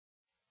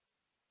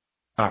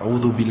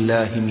أعوذ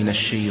بالله من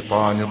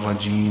الشيطان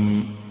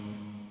الرجيم.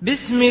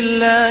 بسم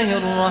الله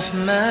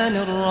الرحمن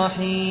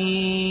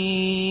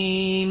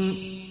الرحيم.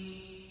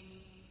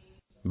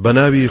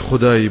 بناوي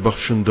خداي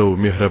بخشندو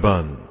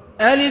مهربان.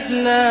 ألف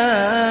لام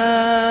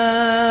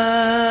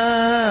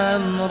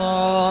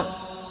را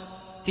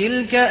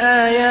تلك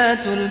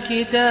آيات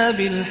الكتاب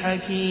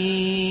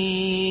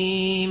الحكيم.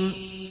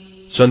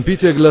 چەند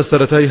پیتێک لە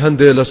سەرەتای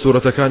هەندێک لە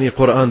سوورەتەکانی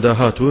قورئاندا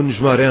هاتوون،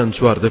 ژمارەیان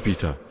 14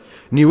 پیتە.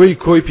 نیوەی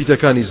کۆی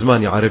پیتەکانی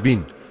زمانی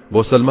عەرەبین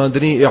بۆ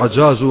سەلماندنی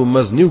ئیعجاز و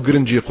مەزنی و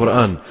گرنگی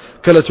قورئان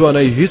کە لە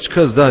توانای هیچ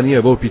کەسدا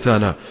نییە بەو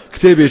پیتانە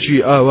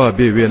کتێبێکی ئاوا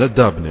بێوێنە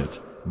دابنێت.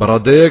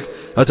 بەڕادەیەک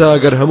هەتا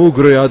ئەگەر هەموو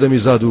گرۆی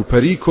ئادەمیزاد و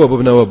پەری کۆ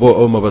ببنەوە بۆ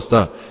ئەو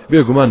مەبەستە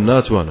بێگومان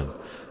ناتوانن.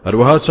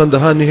 هەروەها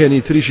چەندەها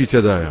نهێنی تریشی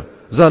تێدایە.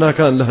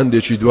 زاناکان لە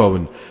هەندێکی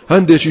دواون،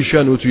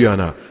 هەندێکیشیان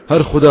وتویانە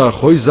هەر خوددا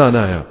خۆی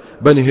زانایە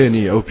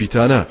بەنهێنی ئەو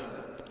پیتانە.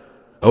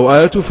 ئەو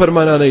ئاەت و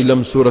فەرمانانەی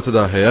لەم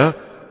سوورەتەدا هەیە،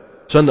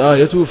 چەند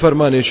ئاەت و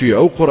فەرمانێکی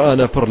ئەو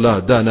قورئانە پڕ لە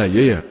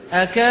داناییەیە.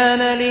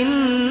 ئەکانە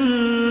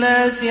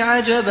للناس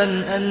عجبا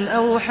أن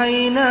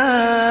أوحينا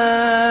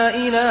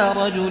إلى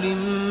رجل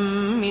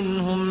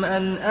منهم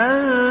أن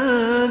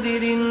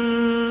أنذر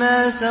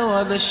الناس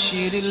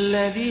وبشر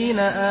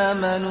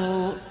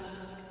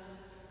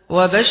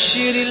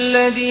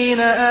الذين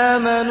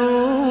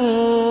آمنوا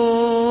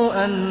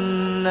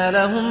أن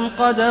لهم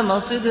قدم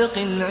صدق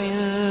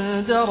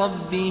عند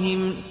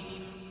ربهم.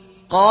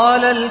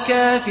 قال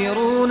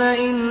الكافرون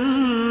إن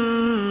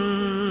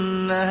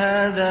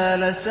هذا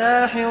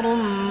لساحر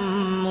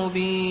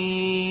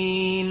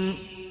مبين.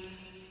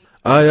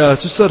 ئایا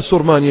چ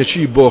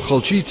سەرسوڕمانیەکی بۆ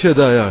خەڵکی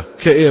تێدایە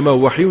کە ئێمە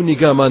وەحی و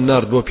نیگامان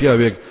نارد بۆ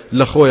پیاوێک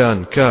لە خۆیان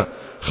کە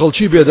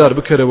خەڵکی بێدار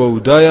بکەرەوە و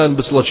دایان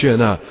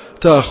بسڵەچێنە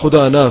تا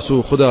خوددا ناس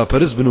و خوددا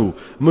پەرست بن و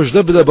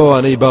مژدە بدە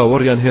بەوانەی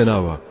باوەڕیان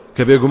هێناوە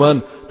کە بێگومان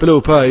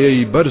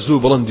پلەپایەی بەرز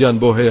و بڵندیان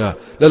بۆ هەیە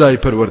لە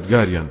لای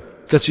پەروەردگاریان.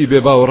 کەچی بێ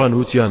باوەڕان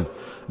وتیان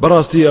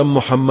بەڕاستی ئەم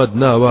محەممەد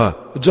ناوە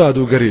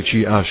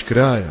جادوگەرێکی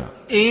ئاشکرایە.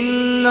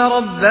 إن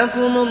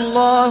ربكم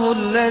الله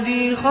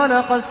الذي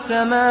خلق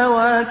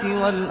السماوات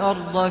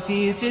والأرض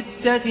في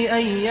 6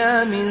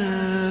 أيام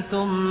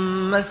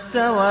ثم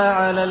استوى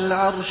على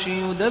العرش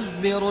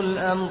يدبر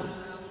الأمر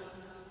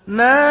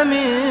ما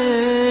من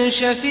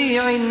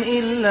شفيع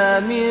إلا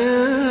من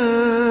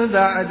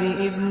بعد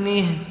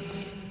إذنه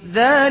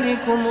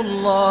ذلكم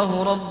الله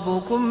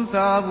ربكم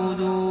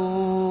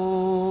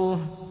فاعبدوه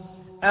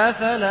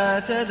أفلا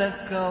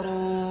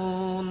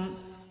تذكرون.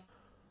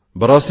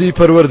 بەڕاستی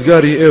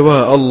پەروەردگاری ئێوە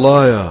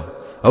ئەڵڵایە،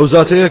 ئەو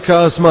زاتەیە کە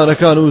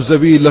ئاسمانەکان و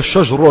زەوی لە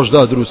 6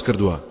 ڕۆژدا دروست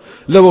کردووە،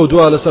 لەوە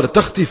دوا لەسەر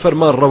تەختی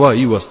فەرمان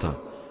ڕەوایی وەستا.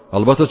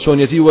 ئەلبەتە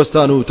چۆنیەتی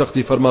وەستان و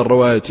تەختی فەرمان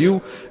ڕەوایەتی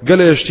و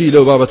گەلێشتی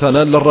لەو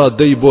بابەتانە لە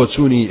ڕاددەی بۆ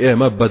چوونی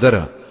ئێمە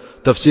بەدەرە.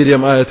 تەفسیری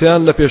ئەم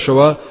ئاەتیان لە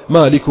پێشەوە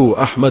مالیک و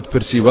ئەحمەد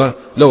پرسیوە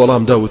لە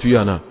وەڵامدا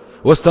وتویانە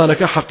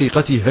وەستانەکە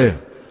حەقیقەتی هەیە،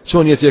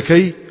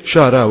 چۆنیەتەکەی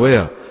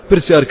شاراوەیە،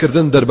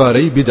 پرسیارکردن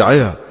دەربارەی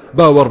بیدعەیە،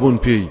 باوەڕبوون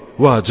پێی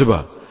واجبە.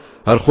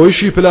 هەر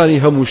خۆیشی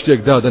پلانی هەموو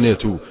شتێک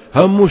دادەنێت و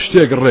هەموو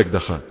شتێک ڕێک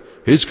دەخات.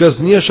 هیچ کەس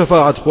نییە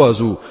شەفاعەت خواز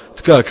و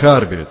تکا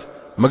کار بێت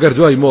مەگەر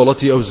دوای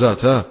مۆڵەتی ئەو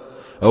زاتە.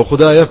 ئەو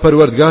خودایە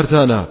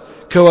پەروەردگارتانە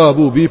کەوا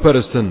بوو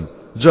بیپەرستن،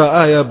 جا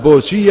ئایا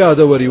بۆچی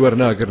یادەوەری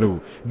وەرناگرن و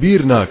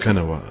بیر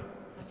ناکەنەوە؟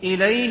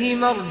 إليه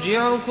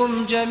مرجعكم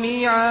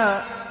جميعا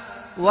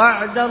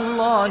وعد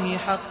الله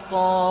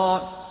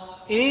حقا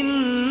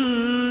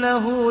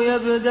إنه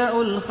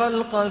يبدأ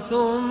الخلق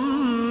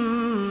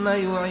ثم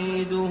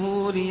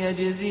يعيده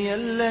ليجزي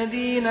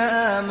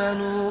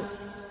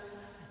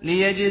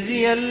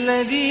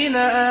الذين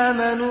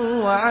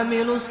آمنوا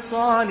وعملوا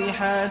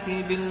الصالحات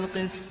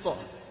بالقسط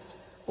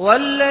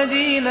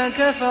والذين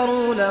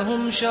كفروا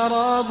لهم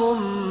شراب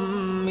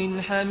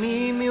من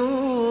حميم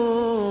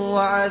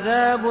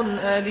وعذاب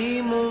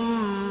أليم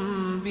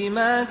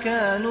بما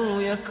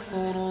كانوا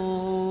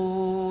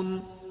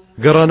يكفرون.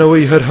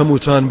 گەڕانەوەی هەر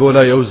هەمووتان بۆ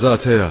لای ئەو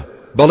زاتەیە،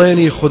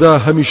 بەڵێنی خوددا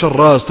هەمیشە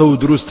ڕاستە و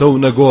دروستە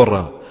و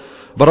نەگۆڕە.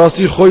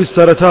 بەڕاستی خۆی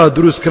سەرەتا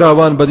دروست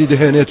کراوان بەدی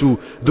دەهێنێت و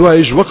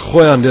دوایش وەک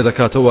خۆیان لێ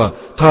دەکاتەوە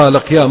تا لە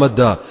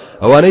قیامەتدا.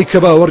 ئەوانەی کە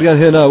باوەڕیان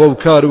هێناوە و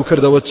کار و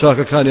کردەوە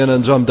چاکەکانیان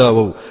ئەنجام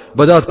داوە و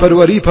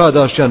بەدادپەروەری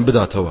پاداشیان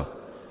بداتەوە.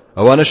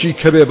 ئەوانەشی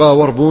کە بێ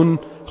باوەڕ بوون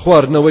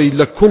خواردنەوەی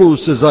لە کوڵ و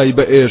سزای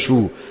بە ئێش و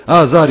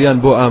ئازاریان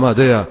بۆ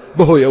ئامادەیە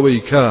بەهۆی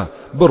ئەوەی کە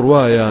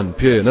بڕوایان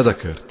پێ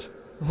نەدەکرد.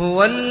 هو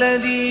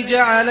الذي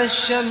جعل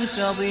الشمس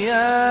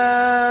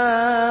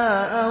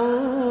ضياء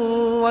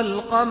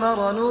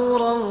والقمر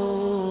نورا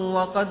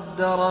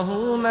وقدره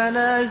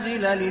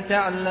منازل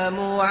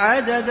لتعلموا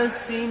عدد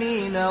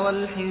السنين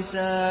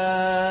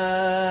والحساب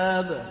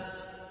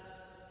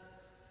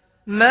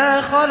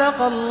ما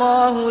خلق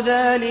الله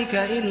ذلك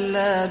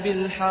إلا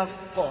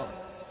بالحق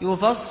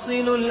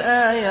يفصل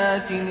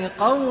الآيات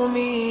لقوم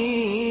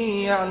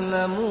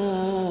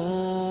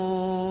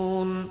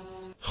يعلمون.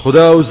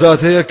 خدا و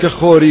زاتەیە کە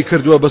خۆری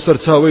کردووە بەسەر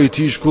چاوەی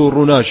تیشک و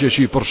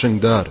ڕووناچێکی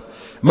پڕشنگدار،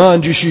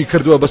 مانجیشی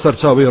کردووە بەسەر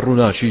چاوەی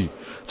ڕووناچی،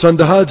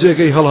 چەندەها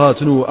جێگەی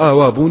هەڵهاتن و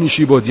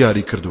ئاوابوونیشی بۆ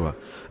دیاری کردووە،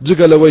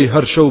 جگە لەوەی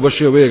هەر شەو بە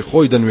شێوەیەک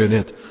خۆی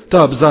دەنوێنێت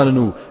تا بزانن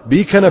و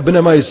بیکەنە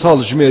بنەمای ساڵ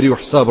ژمێری و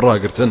حساب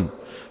ڕاگرتن.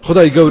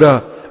 خدای گەورە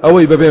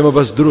ئەوەی بەبێ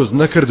مەبەست دروست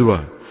نەکردووە،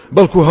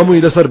 بەڵکو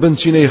هەمووی لەسەر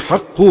بنچینەی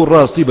حەق و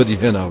ڕاستی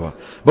بەدیهێناوە.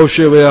 بەو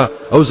شێوەیە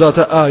ئەو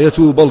زاتە ئایەت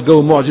و بەڵگە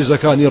و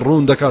موعجزەکانی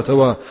ڕوون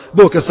دەکاتەوە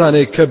بۆ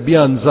کەسانێک کە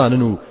بیان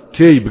زانن و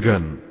تێی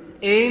بگەن.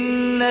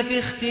 إن في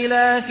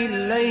اختلاف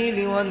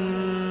الليل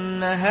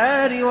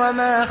والنهار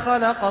وما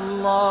خلق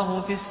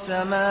الله في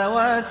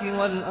السماوات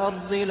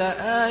والأرض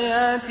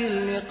لآيات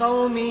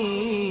لقوم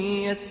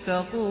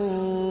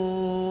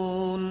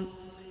يتقون.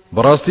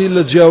 بەڕاستی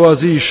لە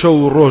جیاوازی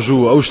شەو ڕۆژ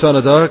و ئەو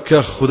شتانەدا کە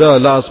خوددا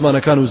لە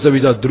ئاسمانەکان و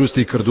زەویدا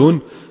دروستی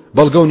کردوون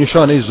بەڵگە و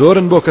نیشانەی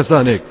زۆرن بۆ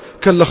کەسانێک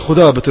کە لە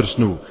خوددا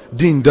بترسن و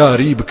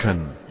دینداری بکەن.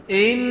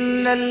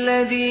 إن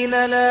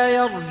الذين لا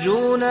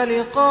يرجون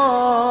لقاءنا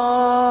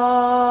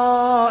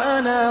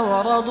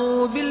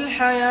ورضوا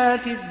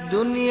بالحياة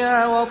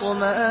الدنيا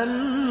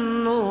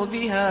واطمأنوا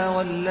بها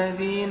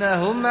والذين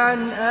هم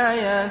عن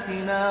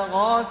آياتنا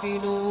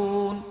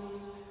غافلون.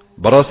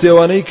 بەڕاستی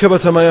ئەوانەی کە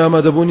بەتەمای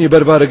ئامادەبوونی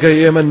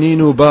بەربارەکەی ئێمە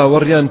نین و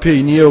باوەڕیان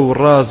پێی نییە و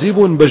ڕازی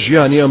بوون بە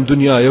ژیانی ئەم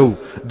دنیایە و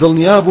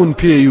دڵنیابوون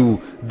پێی و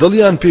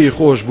دڵیان پێی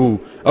خۆش بوو،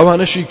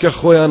 ئەوانەشی کە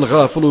خۆیان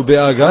غافڵ و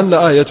بێئاگان لە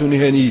ئایەت و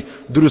نهێنی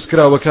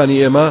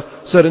دروستکراوەکانی ئێمە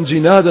سەرنجی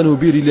نادەن و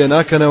بیری لێ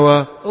ناکەنەوە.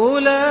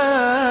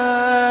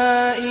 أولئك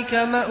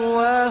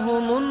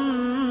مأواهم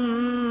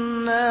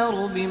النار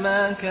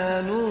بما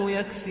كانوا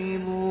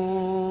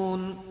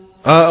يكسبون.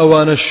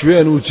 ئەوانە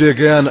شوێن و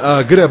جێگەیان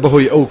ئاگرە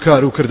بەهۆی ئەو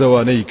کار و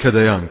کردەوانەی کە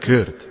دەیان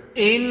کرد.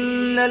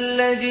 إن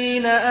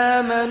الذين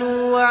آمنوا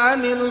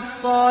وعملوا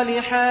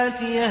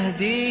الصالحات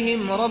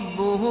يهديهم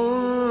ربهم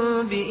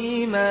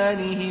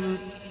بإيمانهم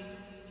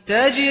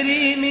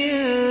تجري من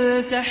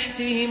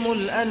تحتهم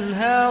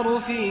الأنهار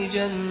في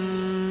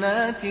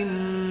جنات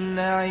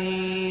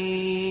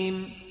النعيم.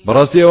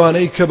 بەڕاستی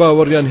ئەوانەی کە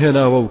باوەڕیان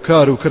هێناوە و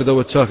کار و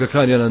کردەوە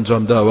چاکەکانیان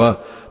ئەنجام داوە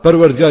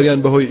پەروەردگاریان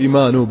بەهۆی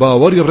ئیمان و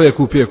باوەڕی ڕێک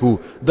و پێک و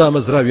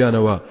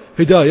دامەزراویانەوە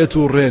هیدایەت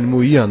و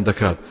ڕێنمووییان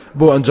دەکات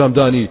بۆ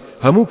ئەنجامدانی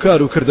هەموو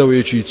کار و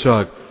کردەوەیەکی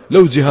چاک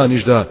لەو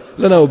جیهانیشدا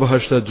لەناو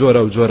بەهەشتە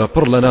جۆرە و جۆرە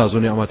پڕ لە ناز و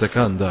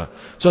نیعمەتەکاندا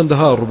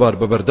چەندەها ڕووبار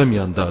بە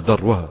بەردەمیاندا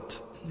دەڕوات.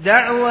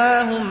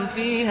 دعواهم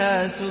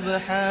فيها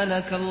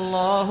سبحانك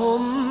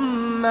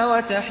اللهم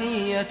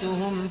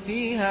وتحيتهم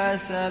فيها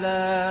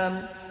سلام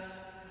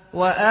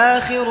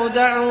وآخر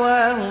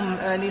دعواهم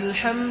أن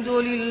الحمد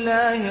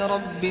لله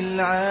رب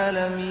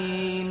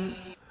العالمين.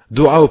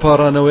 دعاء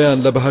پارانەوەیان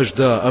لە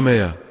بەهەشدا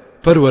ئەمەیە: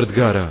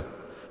 پەروەردگارە،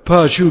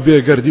 پاچی و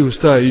بێگەردی و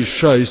ستایش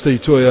شایستەی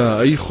تۆیە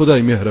ئەی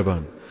خودای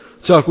میهرەبان.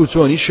 چاک و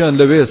چۆنیشیان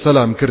لەوێ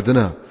سەلام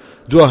کردنە،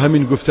 دوا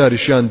هەمین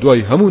گفتاریشیان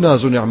دوای هەموو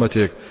ناز و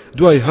نیعمەتێک،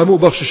 دوای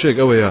هەموو بەخششێک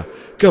ئەوەیە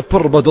کە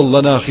پڕ بەدڵ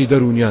لە ناخی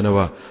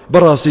دەرونیانەوە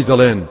بەڕاستی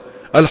دەڵێن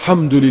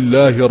الحمد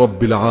لله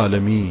رب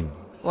العالمين.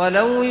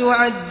 ولو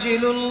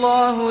يعجل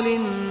الله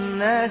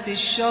للناس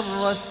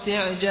الشر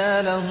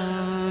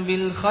استعجالهم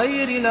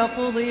بالخير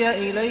لقضي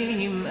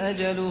إليهم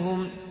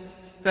أجلهم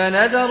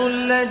فنذر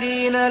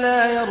الذين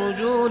لا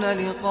يرجون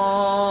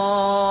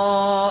لقاءنا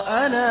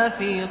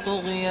في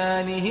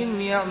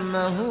طغيانهم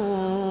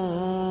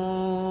يعمهون.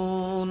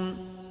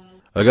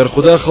 ئەگەر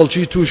خدا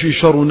خەڵکی تووشی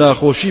شەڕ و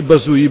ناخۆشی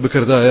بەزوویی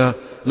بکردایە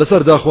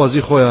لەسەر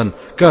داخوازی خۆیان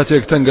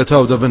کاتێک تەنگە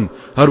تاو دەبن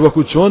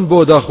هەروەکو چۆن بۆ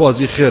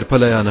داخوازی خێر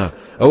پەلەیانە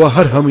ئەوە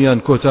هەر هەمویان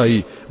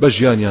کۆتایی بە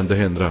ژیانیان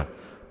دەهێنرا.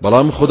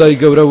 بەڵام خدای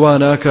گەورە وا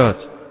ناکات،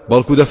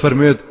 بەڵکو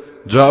دەفەرمێت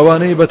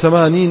جاوانەی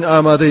بەتەمانین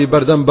ئامادەی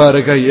بەردەم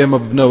بارەگای ئێمە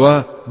ببنەوە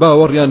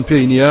باوەڕیان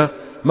پێی نییە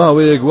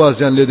ماوەیەک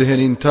وازیان لێ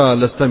دەهێنین تا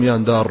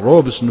لەستەمیاندا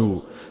ڕۆبسن و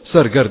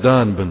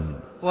سەرگەردان بن.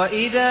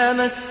 وإذا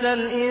مس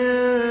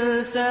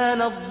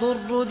الإنسان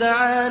الضر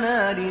دعانا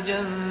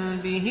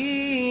لجنبه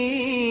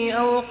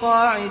أو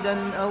قاعدا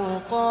أو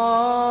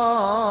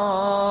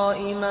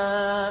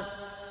قائما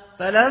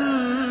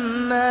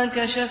فلما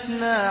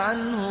كشفنا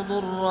عنه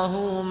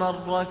ضره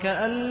مر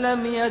كأن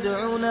لم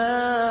يدعنا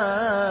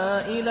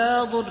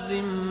إلى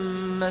ضر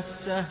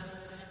مسه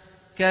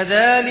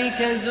كذلك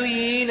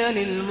زين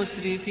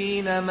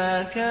للمسرفين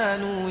ما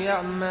كانوا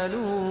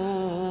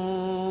يعملون.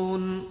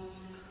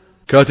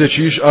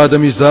 کاتێکیش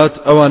ئادەمی زات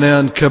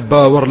ئەوانەیان کە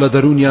باوەڕ لە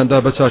دەرونیاندا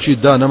بە چاچی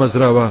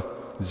دانەمەزراوە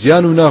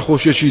زیان و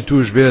ناخۆشیێکی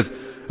توش بێت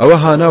ئەوە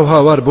هانا و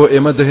هاوار بۆ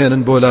ئێمە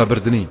دەهێنن بۆ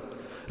لابردنی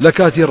لە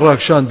کاتی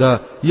ڕاکشاندا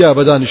یا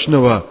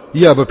بەدانیشتنەوە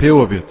یا بە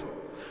پێوە بێت.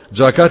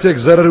 جا کاتێک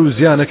زەرەر و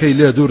زیانەکەی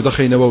لێ دوور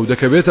دەخەینەوە و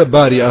دەکەوێتە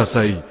باری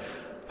ئاسایی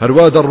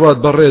هەروە دەڕوات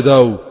بەڕێدا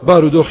و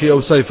بارودۆخی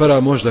ئەوسای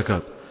فەرامۆش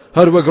دەکات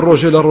هەروەک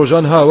ڕۆژێ لە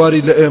ڕۆژان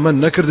هاواری لە ئێمە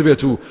نەکرد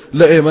بێت و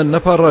لە ئێمە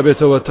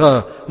نەپاڕابێتەوە تا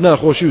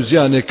ناخۆشی و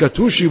زیانێک کە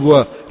تووشی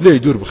بووە لێی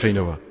دوور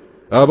بخەینەوە.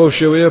 ئابە و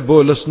شێوەیە بۆ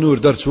لە سنوور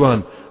دەرچوان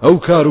ئەو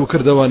کار و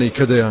کردەوانەی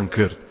کە دەیان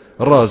کرد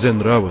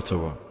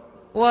ڕازێنراوەتەوە.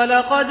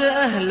 ولقد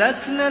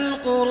أهلكنا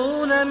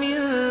القرون من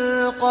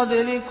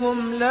قبلكم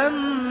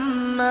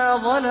لما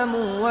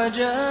ظلموا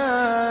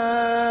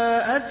وجاءتهم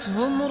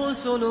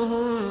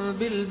رسلهم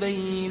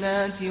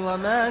بالبينات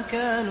وما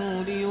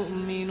كانوا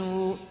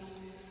ليؤمنوا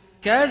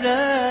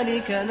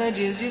كذلك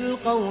نجزي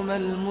القوم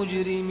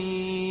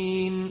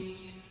المجرمين.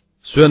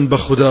 سوێن بە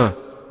خوددا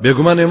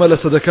بێگومان ئێمە لە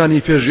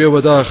سەدەکانی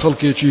پێشێوەدا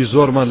خەڵکێکی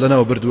زۆرمان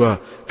لەناو بردووە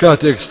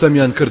کاتێک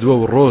ستەمیان کردووە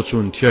و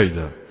ڕۆچون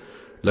تیایدا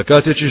لە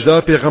کاتێکیشدا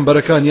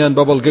پێغەمبەرەکانیان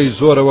بە بەڵگەی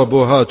زۆرەوە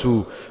بۆ هات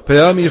و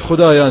پەیامی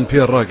خودایان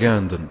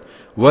پێڕاگەیاندن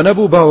و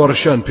نەبوو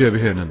باوەڕشیان پێ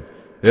بهێنن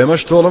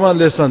ئێمەش تۆڵەمان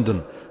لێساندن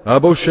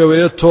ئابەو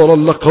شێوەیە تۆڵە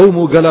لە قەوم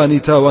و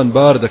گەلانی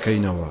تاوانبار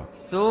دەکەینەوە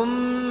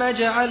ثم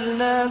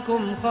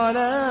جعلناكم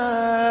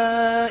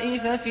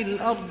خلائف في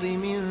الأرض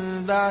من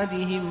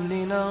بعدهم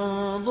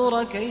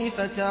لننظر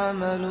كيف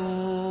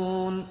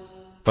تعملون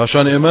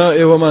پاشان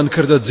ئێوەمان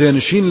کردە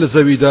جێنشین لە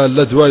زەویدا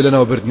لە دوای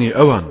لەناوبردنی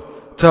ئەوان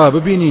تا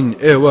ببینین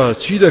ئێوە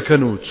چی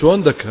دەکەن و چۆن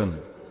دەکەن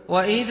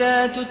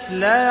وإذا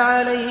تتلى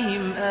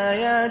عليهم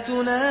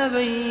آياتنا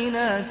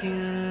بينات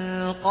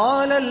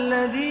قال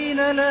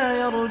الذين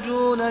لا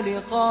يرجون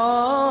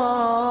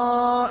لقاء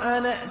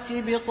نأت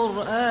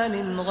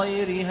بقرآن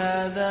غير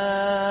هذا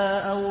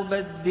أو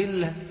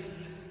بدله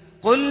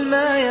قل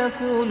ما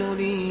يكون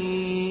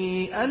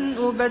لي أن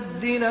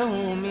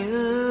أبدله من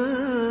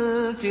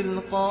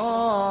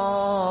تلقاء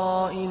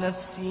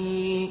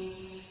نفسي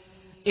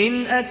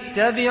إن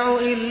أتبع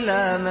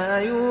إلا ما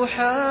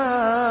يوحى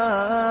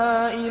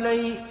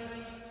إلي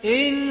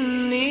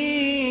إني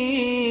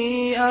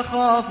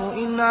أخاف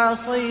إن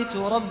عصيت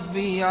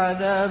ربي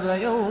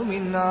عذاب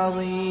يوم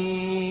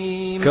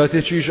عظيم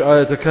كاتيشيش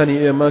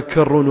آياتكاني إيما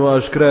كرون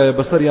وأشكرايا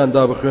بصريان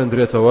داب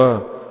خويندريتوا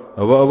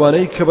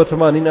أواني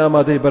كبتمانين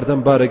آمادي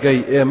بردن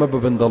بارقاي إيما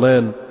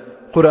ببندلين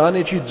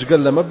قرآني چي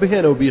جگل لما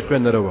بهين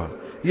وبيخوين روا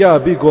يا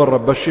بيقور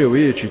رب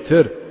الشيوية چي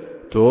تر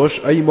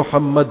توش أي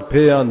محمد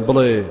بيان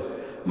بلي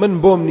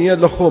من بۆم نییە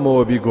لە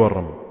خۆمەوە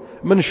بیگۆڕم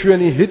من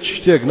شوێنی هیچ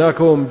شتێک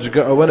ناکەوم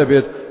جگە ئەوە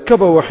نەبێت کە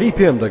بە وەحی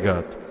پێم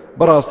دەگات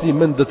بەڕاستی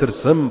من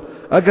دەترسم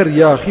ئەگەر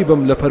یاخی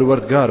بم لە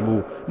پەروەردگارم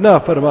و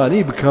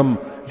نافەرمانی بکەم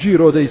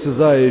جیرۆدەی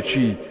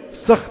سزایەکی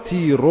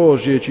سەختی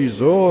ڕۆژێکی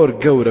زۆر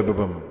گەورە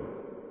ببم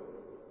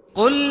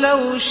قل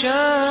لو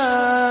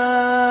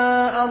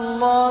شاء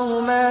الله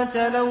ما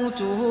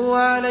تلوته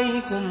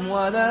عليكم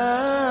ولا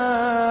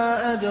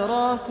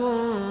أدراكم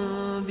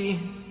به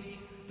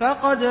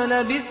فقد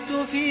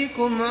لبثت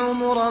فيكم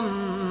عمرا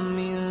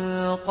من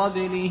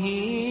قبله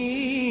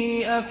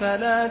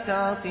أفلا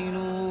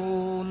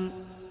تعقلون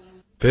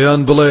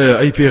پێیان بڵێ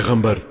ئەی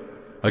پێغەمبەر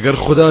ئەگەر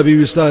خدا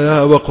بیویستایە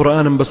ئەوە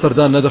قورئانم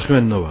بەسەردان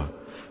نەدەخوێندنەوە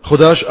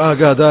خداش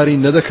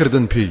ئاگاداری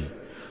نەدەکردن پێی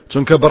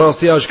چونکە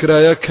بەڕاستی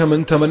ئاشکرایە کە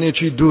من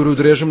تەمەنێکی دوور و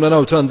درێژم لە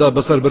ناوتاندا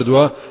بەسەر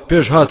بردووە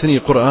پێش هاتنی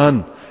قورئان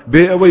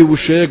بێ ئەوەی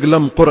وشەیەک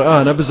لەم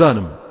قورئانە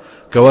بزانم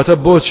کەواتە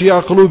بۆچی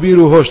عەقڵ و بیر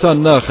و هۆشتان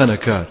ناخەنە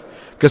کار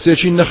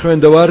کەسێکی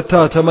نەخوێندەوار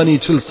تا تەمەنی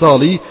 40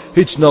 ساڵی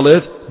هیچ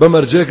نەڵێت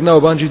بەمەرجێک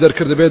ناوبانجی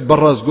دەرکردبێت بە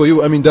ڕازگۆیی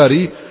و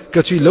ئەمینداری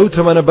کەچی لەو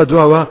تەمەنە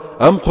بەدواوە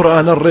ئەم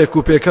قورئانە ڕێک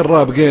و پێکە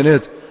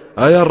ڕابگەێنێت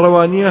ئایا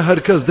ڕەوانیە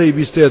هەرکەس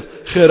دەیبیستێت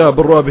خێرا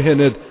بڕوا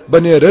بهێنێت بە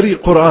نێرەری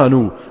قورئان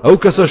و ئەو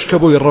کەسەش کە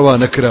بۆی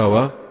ڕەوانە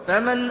کراوە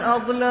فمن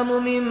أظلم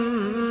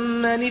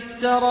ممن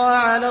افترى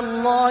على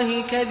الله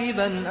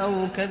كذبا أو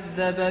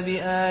كذب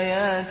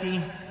بآياته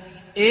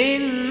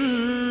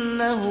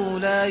إنه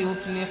لا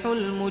يفلح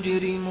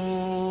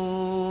المجرمون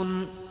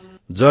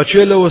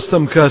جاچێ لە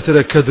وەستەم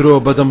کارترە کە درۆ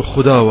بەدەم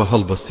خوداوە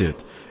هەڵبەستێت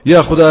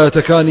یا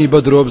خودایەتەکانی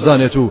بەدرۆ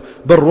بزانێت و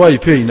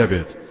بڕوای پێی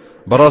نەبێت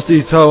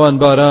بەڕاستی تاوان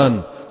باران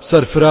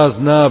سەرفراز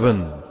نابن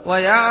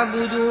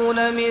ويعبدون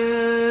من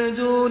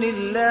دون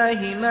الله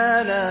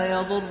ما لا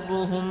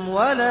يضرهم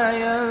ولا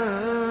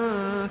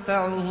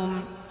ينفعهم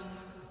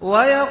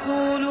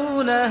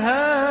ويقولون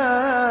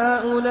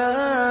هؤلاء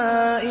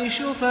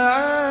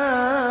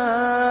شفعاؤنا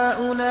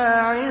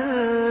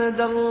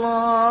عند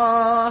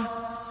الله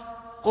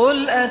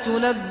قل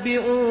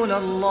أتنبئون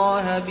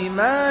الله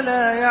بما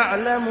لا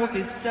يعلم في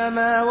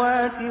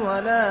السماوات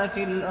ولا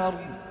في الأرض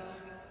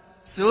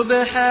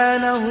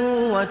سبحانه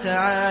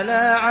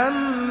وتعالى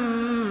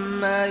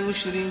عما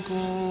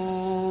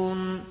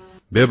يشركون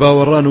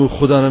بێباوەڕان و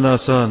خودانە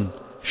ناسان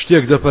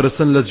شتێک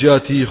دەپەرستن لە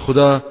جیاتی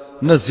خوددا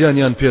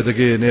نەزیانیان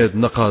پێدەگەێنێت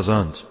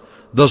نەقازاند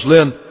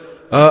دەژڵێن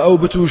ئەو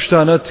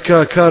بتوشتانە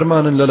تکا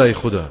کارمانن لە لای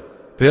خوددا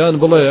پێیان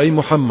بڵێ ئەی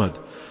محەممەد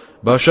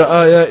باشە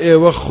ئایا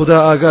ئێوە خوددا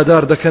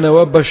ئاگادار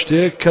دەکەنەوە بە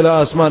شتێک کە لە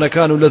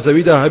ئاسمانەکان و لە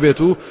زەویدا هەبێت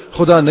و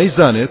خوددا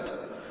نەیزانێت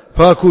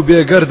پاک و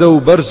بێگەردە و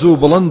بەرز و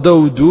بڵندە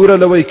و دوورە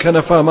لەوەی کە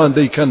نەفامان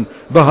دەیکەن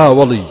بە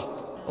هاوڵی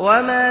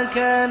وما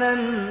كان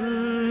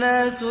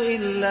الناس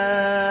إلا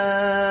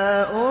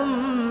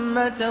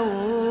أمة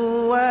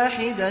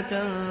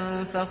واحدة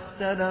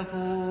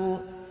فاختلفوا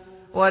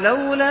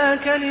ولولا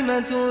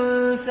كلمة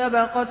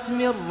سبقت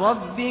من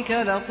ربك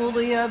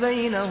لقضي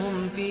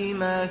بينهم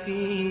فيما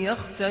فيه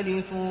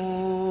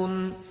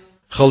يختلفون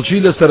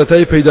خەڵکی لە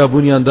سەرەتای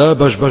پەیدابوونیاندا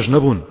بەش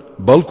نەبوون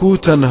بەڵکو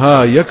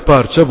تەنها یەک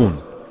پارچە بوون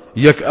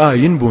یەک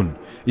ئاین بوون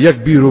یەک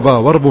بیر و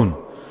باوەڕ بوون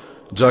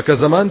جاکە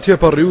زەمان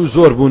تێپەڕی و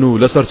زۆر بوون و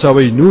لە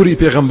سەرچاوەی نوری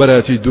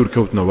پێغەمبەراتی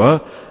دوورکەوتنەوە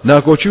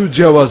ناکۆچی و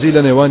جیاوازی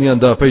لە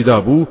نێوانیاندا پەیدا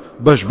بوو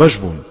بەش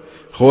بوون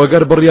خۆ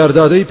ئەگەر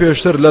بڕیاردادەی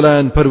پێشتر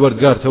لەلایەن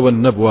پەروەردگارتەوە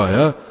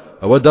نەبوایە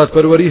ئەوە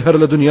دادپەروەری هەر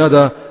لە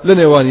دنیادا لە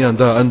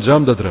نێوانیاندا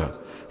ئەنجام دەدرا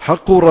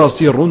حەق و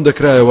ڕاستی ڕوون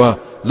دەکرایەوە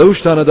لەو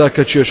شتانەدا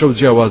کە کێشە و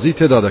جیاوازی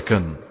تێدا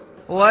دەکەن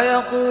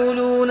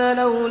ويقولون ويقولون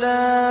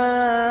لولا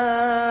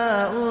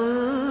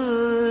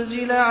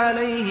أنزل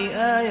عليه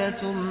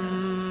آية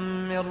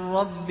من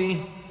ربه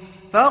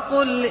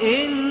فقل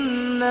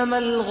إنما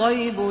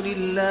الغيب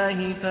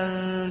لله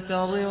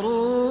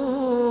فانتظروا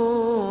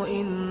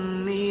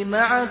إني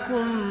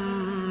معكم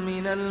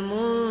من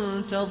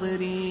المنتظرين.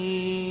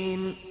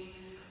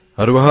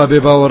 هەروەها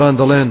بێباوەڕان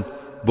دەڵێن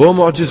بۆ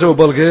معجزە و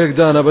بەڵگەیەک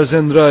دانە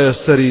بەزێنرایە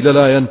سەری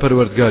لەلایەن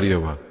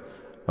پەروەردگاریەوە.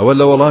 ئەوە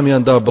لە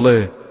وەڵامیاندا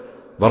بڵێ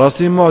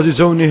بەڕاستی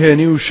معجزە و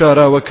نهێنی و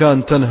شاراوەکان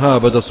تەنها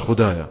بەدەست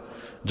خوددایە.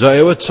 جا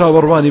ئێوە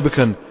چاوەڕوانی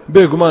بکەن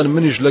بێگومان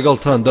منیش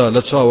لەگەڵتاندا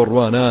لە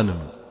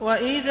چاوەڕوانانم.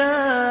 وإذا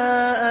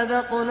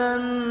أذقنا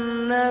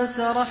الناس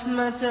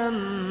رحمة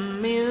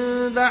من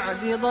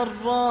بعد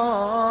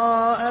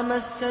ضراء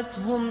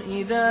مستهم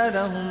إذا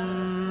لهم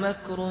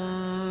مكر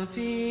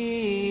في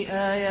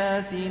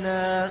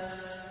آياتنا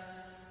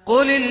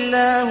قل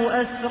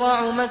الله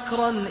أسرع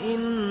مكرا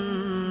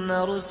إن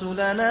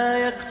رسلنا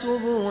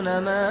يكتبون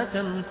ما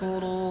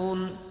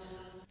تمكرون.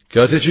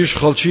 کاتێکیش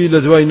خەڵکی لە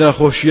دوای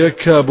ناخۆشیەک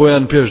کە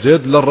بۆیان پێش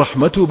دێت لە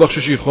ڕەحمەت و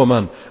بەخششی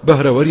خۆمان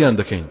بەهرەوەریان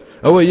دەکەین.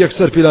 ئەوە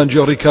یەکسەر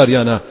پیلانجێڕی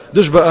کاریانە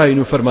دژ بە ئاین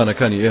و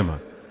فەرمانەکانی ئێمە.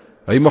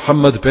 ئەی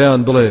محەممەد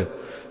پێیان بڵێ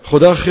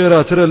خدا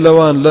خێراترە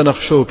لەوان لە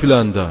نەخشە و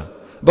پیلاندا.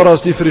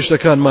 بەڕاستی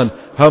فریشتەکانمان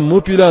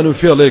هەموو پیلان و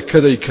فێڵێک کە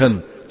دەیکەن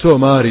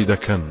تۆماری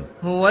دەکەن.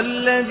 هو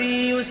الذي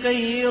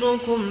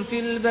يسيركم في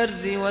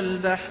البر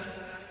والبحر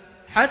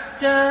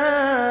حتى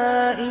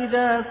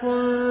إذا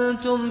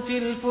كنتم في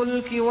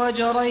الفلك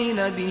وجرين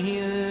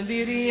بهم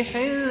بريح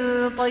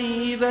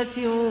طيبة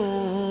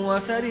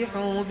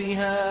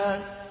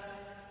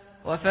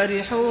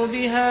وفرحوا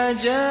بها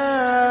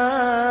جاءتها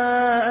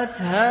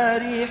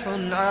ريح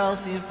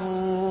عاصف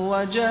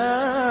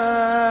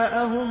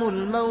وجاءهم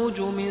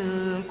الموج من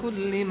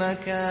كل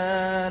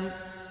مكان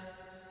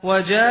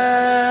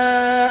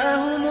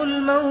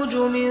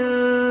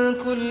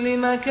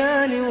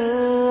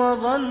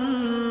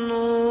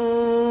وظنوا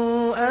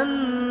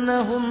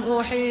أنهم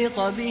أحيط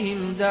بهم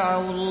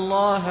دعوا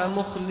الله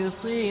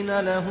مخلصين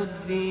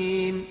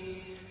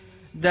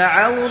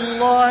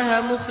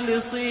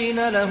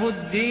له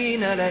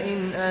الدين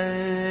لئن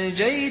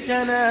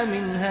أنجيتنا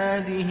من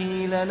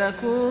هذه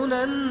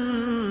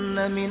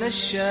لنكونن من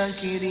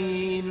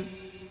الشاكرين.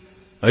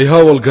 أي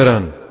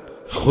هاوڵگەران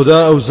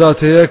خدا ئەو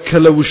زاتەیە کە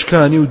لە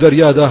وشکانی و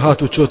دەریادا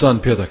هات و چۆتان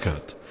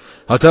پێدەکات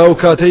هەتا ئەو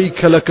کاتەی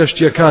کە لە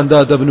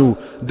کەشتیەکاندا دەبن و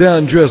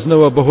دەیان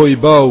گوێزنەوە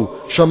بەهۆی باو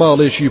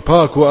شەماڵێکی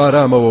پاک و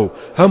ئارامەوە و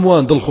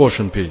هەمووان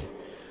دڵخۆشن پێی.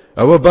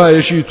 ئەوە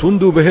بایەکی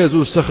توند و بەهێز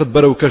و سەخت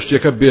بەرەو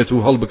کەشتیەکە بێت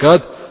و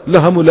هەڵبکات لە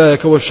هەموو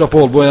لایەکەوە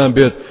شەپۆڵ بۆیان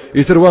بێت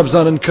ئیتر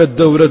وابزانن کە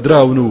دەورە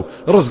دراون و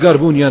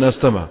ڕزگاربوونیان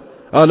ئەستەمە.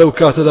 ئالەو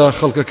کاتەدا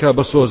خەڵکەکە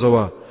بە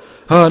سۆزەوە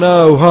هانا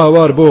و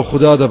هاوار بۆ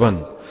خدا دەبن.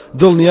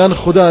 دڵنیان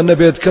خدا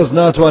نەبێت کەس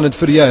ناتوانێت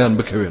فریایان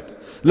بکەوێت.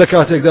 لە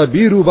کاتێکدا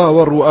بیر و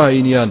باوەڕ و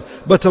ئاینیان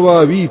بە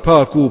تەواوی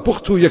پاک و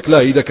پوخت و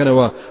یەکلایی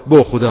دەکەنەوە بۆ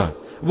خدا.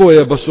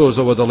 بۆیە بە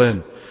سۆزەوە دەڵێن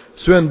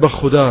سوێن بە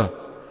خدا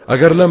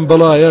ئەگەر لەم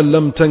بەڵایە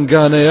لەم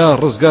تنگانەیە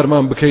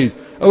ڕزگارمان بکەیت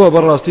ئەوە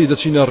بەڕاستی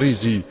دەچینە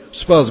ڕیزی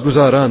سوپاس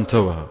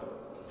گوزارانتەوە.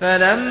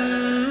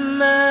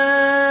 فلما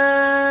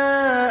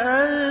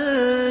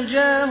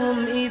أنجاهم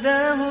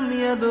إذا هم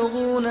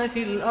يبغون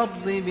في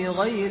الأرض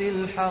بغير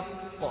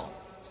الحق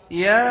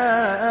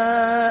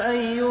يا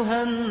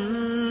أيها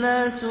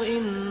الناس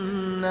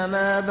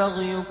إنما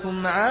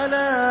بغيكم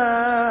على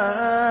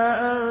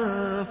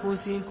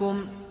أنفسكم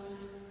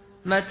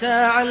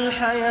متاع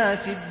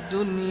الحياة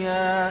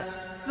الدنيا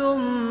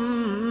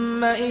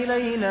ثم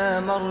إلينا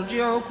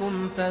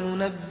مرجعكم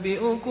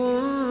فننبئكم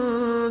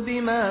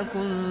بما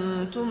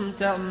كنتم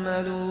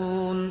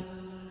تعملون.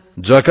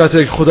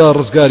 جاكاتك خدا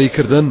رزقاري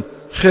كردن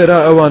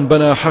خيرا اوان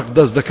بنا حق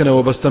دەست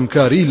دەکەنەوە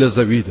بەستەمکاری لە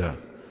زەویدا.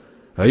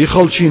 ئەی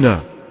خەڵچینە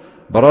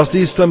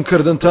بەڕاستی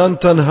ئستەمکردنتان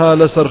تەنها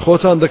لەسەر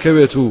خۆتان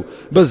دەکەوێت و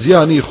بە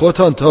زیانی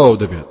خۆتان تەواو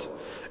دەبێت.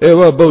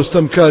 ئێوە بەو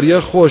ستەمکاریە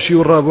خۆشی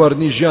و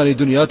ڕابواردنی ژیانی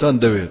دنیاتان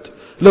دەوێت.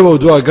 لەوە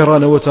دوا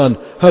گەڕانەوەتان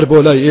هەر بۆ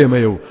لای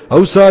ئێمەیە و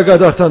ئەو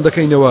ساگادارتان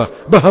دەکەینەوە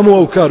بە هەموو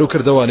ئەو کار و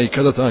کردەوانەی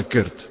کە دەتان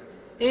کرد.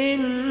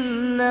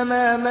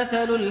 إنما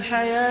مثل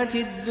الحياة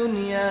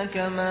الدنيا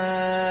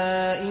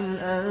كماء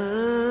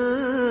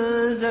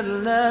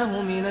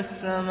أنزلناه من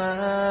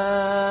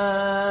السماء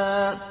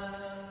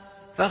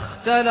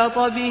فاختلط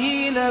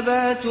به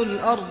نبات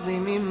الأرض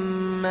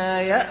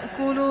مما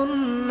يأكل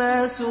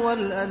الناس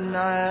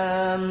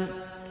والأنعام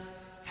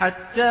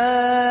حتى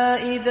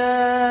إذا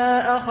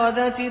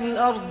أخذت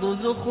الأرض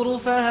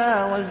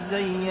زخرفها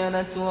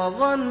وزينت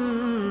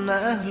وظن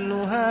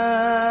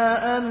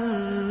أهلها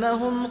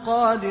أنهم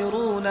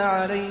قادرون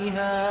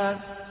عليها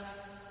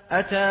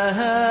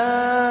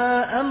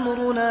أتاها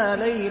أمرنا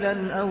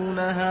ليلا أو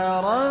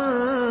نهارا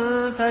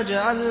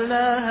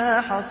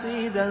فجعلناها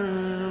حصيدا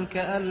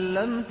كأن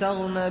لم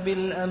تغن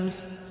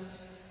بالأمس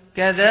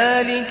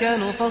كذلك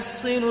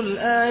نفصل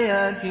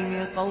الآيات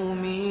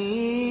لقوم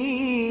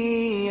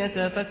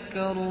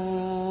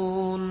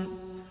يتفكرون.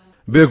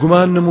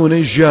 بێگومان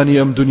نمونەی ژیانی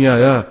ئەم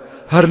دنیاە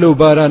هەر لەو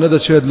بارانە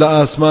دەچێت لە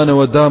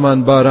ئاسمانەوە دامان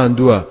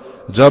باراندووە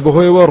جا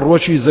بەهۆیەوە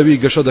ڕۆکی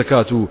زەوی گەشە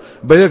دەکات و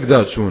بە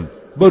یەکدا چوون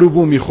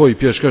بەروبوومی خۆی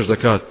پێشکەش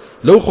دەکات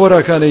لەو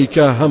خۆراکانەی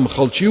کە هەم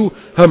خەڵکی و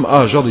هەم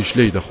ئاژەڵیش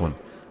لێی دەخۆن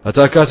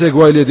هەتا کاتێک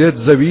وای لێ دێت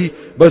زەوی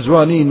بە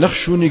جوانی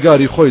نەخش و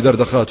نیگاری خۆی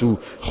دەردەخات و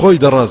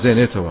خۆی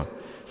دەڕازێنێتەوە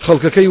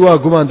خەڵکەکەی وا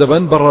گومان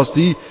دەبن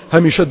بەڕاستی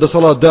هەمیشە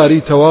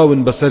دەسەڵاتداری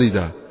تەواون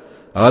بەسەریدا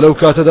ئالەو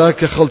کاتەدا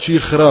کە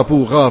خەڵکی خراپ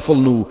و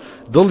غافڵن و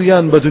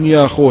دڵیان بە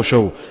دنیا خۆشە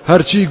و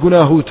هەرچی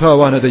گوناه و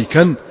تاوانە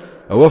دەیکەن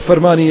ئەوە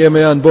فەرمانی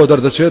ئێمەیان بۆ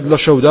دەردەچێت لە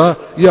شەودا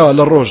یا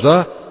لە ڕۆژدا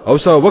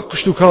ئەوسا وەک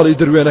کشت و کاڵی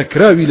دروێنە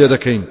کراوی لێ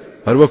دەکەین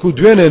هەروەکو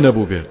دوێنێ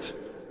نەبوو بێت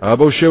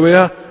ئابەو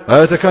شێوەیە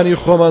ئاەتەکانی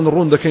خۆمان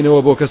ڕوون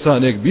دەکەینەوە بۆ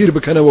کەسانێک بیر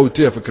بکەنەوە و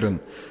تێفکرن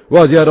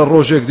وا دیارە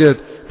ڕۆژێک دێت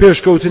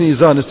پێشکەوتنی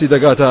زانستی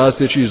دەگاتە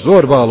ئاستێکی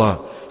زۆر باڵا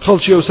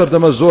خەڵکی ئەو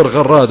سەردەمە زۆر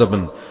غەڕا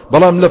دەبن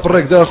بەڵام لە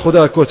پڕێکدا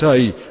خوددا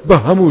کۆتایی بە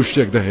هەموو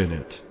شتێک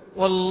دەهێنێت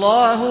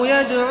والله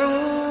يدعو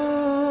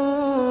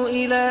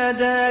إلى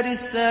دار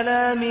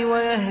السلام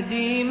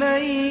ويهدي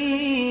من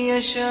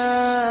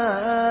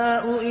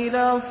يشاء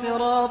إلى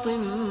صراط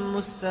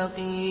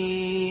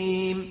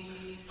مستقيم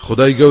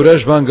خدای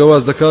گەورەش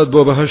بانگەواز دەکات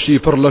بۆ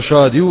بەهەشتی پڕ لە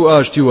شادی و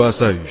ئاشتی و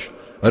ئاسایش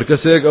هەر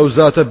کەسێک ئەو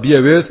زاتە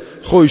بیەوێت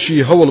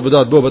خۆیشی هەوڵ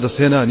بدات بۆ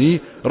بەدەستهێنانی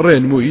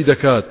ڕێنمویی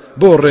دەکات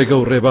بۆ ڕێگە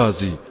و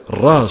ڕێبازی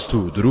ڕاست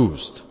و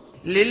دروست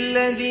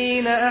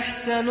للذين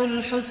أحسنوا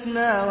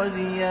الحسنى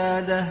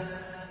وزيادة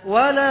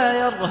ولا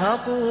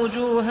يرهق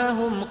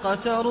وجوههم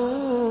قتر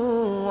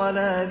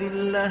ولا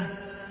ذلة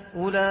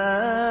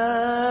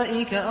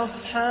أولئك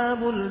أصحاب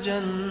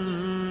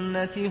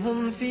الجنة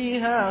هم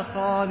فيها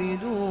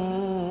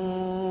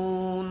خالدون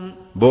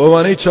بۆ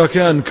ئەوانەی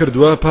چاکیان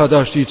کردووە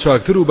پاداشتی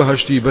چاکتر و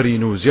بەهەشتی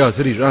بەرین و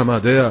زیاتریش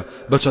ئامادەیە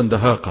بە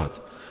چەندەها قات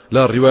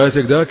لە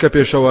ڕیوایەتێکدا کە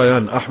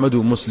پێشەوایان ئەحمەد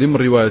و مسلم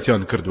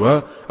ڕیوایەتیان کردووە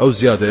ئەو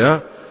زیادەیە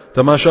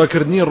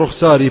تەماشاکردنی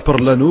ڕوخساری پڕ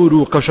لە نور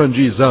و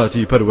قەشەنجی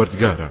زاتی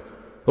پەروەردگارە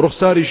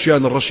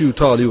ڕوخساریشیان ڕەشی و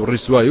تاڵی و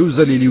ڕیسوایی و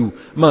زەلیلی و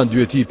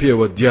ماندوێتی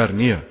پێوە دیار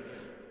نییە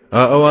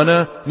ئەوانە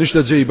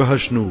نیشتەجێی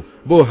بەهەشن و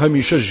بۆ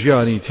هەمیشە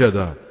ژیانی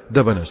تێدا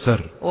دەبەنە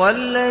سەر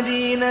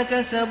والذين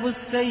كسبوا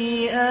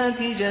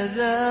السيئات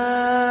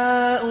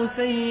جزاء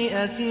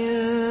سيئة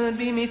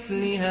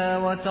بمثلها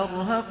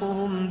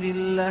وترهقهم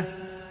ذلة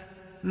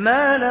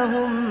ما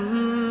لهم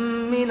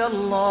من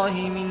الله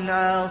من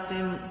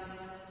عاصم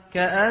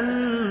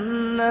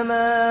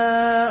كأنما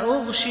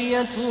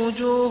أغشيت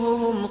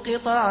وجوههم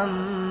قطعا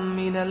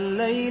من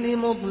الليل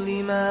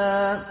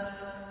مظلما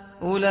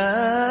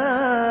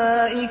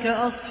أولئك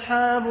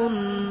أصحاب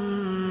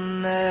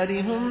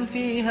النار هم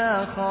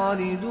فيها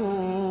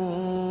خالدون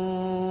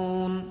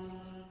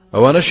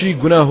ئەوانەشی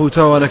گوناه و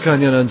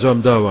تاوانەکانیان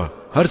ئەنجام داوە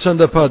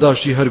هەرچەندە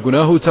پاداشتی هەر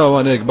گوناه و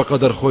تاوانێک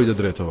بەقەدەر خۆی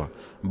دەدرێتەوە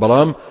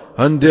بەڵام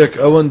هەندێک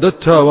ئەوەندە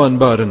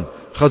تاوانبارن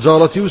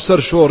خەجاڵەتی و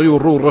سەرشۆڕی و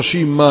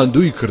ڕووڕەشی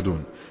ماندووی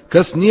کردوون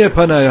کەس نییە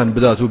پەنایان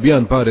بدات و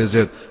بیان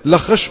پارێزێت لە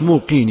خەشم و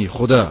قینی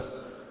خوددا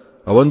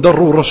ئەوەندە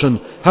ڕووڕەشن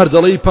هەر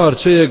دەڵی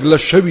پارچەیەک لە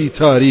شەوی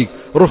تاریک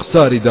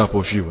ڕوخساری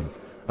داپۆشیون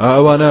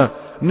ئەوانە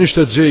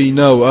نیشتەجێی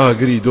ناو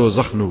ئاگری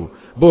دۆزەخن و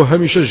بۆ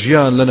هەمیشە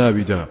ژیان لە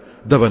ناویدا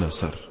دەبەنە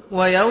سەر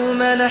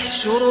ويوم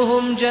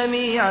نحشرهم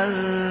جميعا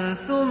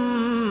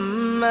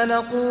ثم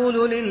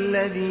نقول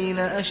للذين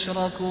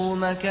أشركوا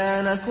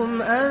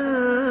مكانكم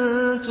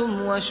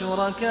أنتم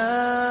وشركاؤكم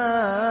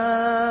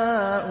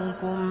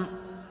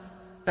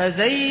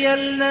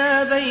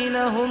فزيلنا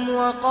بينهم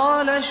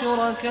وقال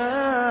شركاؤهم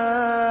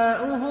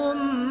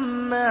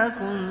ما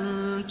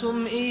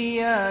كنتم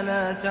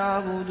إيانا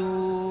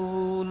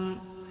تعبدون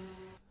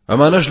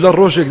ئەمانەش لە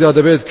ڕۆژێکدا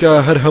دەبێت کە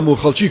هەر هەموو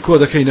خەڵکی کۆ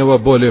دەکەینەوە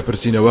بۆ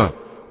لێپرسینەوە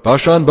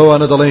پاشان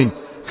بەوانە دەڵێن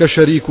کە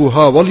شەریک و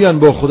هاوڵیان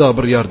بۆ خوددا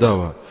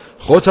بڕیارداوە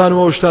خۆتان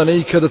و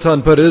شتانەی کە دەتان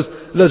پەرست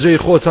لە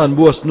جێی خۆتان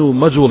بوەستن و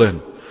مەجوڵێن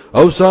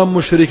ئەوسا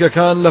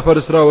مشریکەکان لە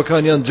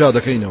پەرستراوەکانیان جا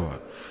دەکەینەوە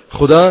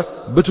خوددا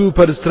بت و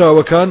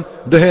پەرستراوەکان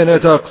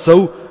دەهێنێتە قسە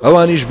و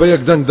ئەوانیش بە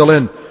یەک دەنگ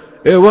دەڵێن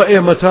ئێوە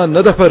ئێمەتان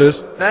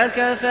نەدەپەرست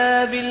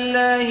فكفى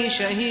بالله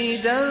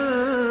شهيدا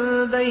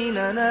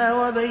بيننا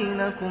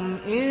وبينكم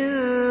إن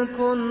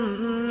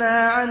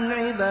كنا عن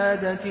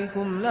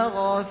عبادتكم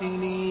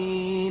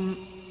لغافلين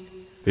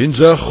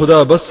اینجا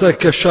خوددا بەسە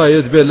کە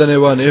شاید بێت لە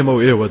نێوان ئێمە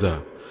و ئێوەدا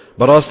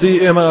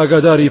بەڕاستی ئێمە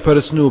ئاگاداری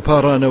پەرستن و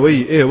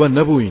پاڕانەوەی ئێوە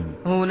نەبووین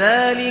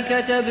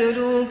هنالك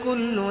تبلو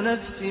كل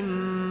نفس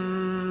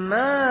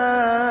ما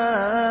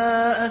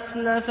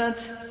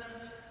أسلفت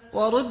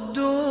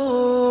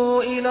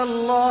وردوا إلى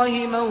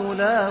الله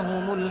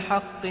مولاهم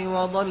الحق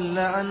وضل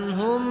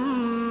عنهم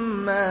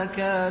ما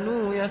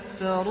كانوا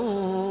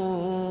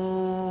يفترون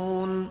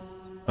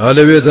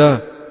ئالەوێدا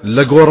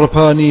لە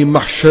گۆڕپانی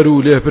مەحشەر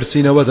و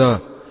لێپرسینەوەدا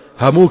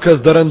هەموو کەس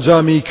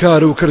دەرەنجامی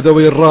کار و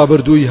کردەوەی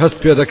ڕابردووی هەست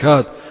پێ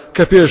دەکات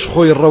کە پێش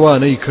خۆی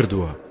ڕەوانەی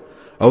کردووە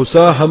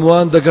ئەوسا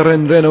هەمووان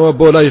دەگەڕێنرێنەوە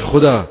بۆ لای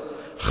خوددا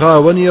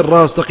خاوەنی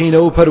ڕاستەقینە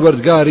و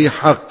پەروەردگاری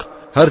حەق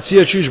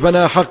هەرچیەکیش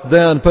بەنا حەق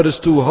دەیان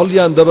پەرست و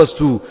هەڵیان دەبەست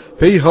و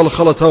پێی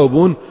هەڵخەڵەتاو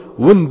بوون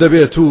ون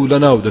دەبێت و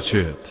لەناو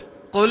دەچێت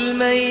قل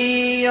من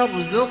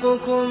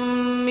يرزقكم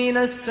من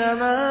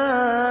السماء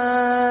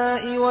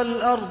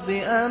والأرض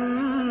أم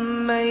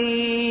من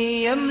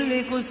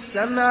يملك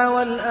السمع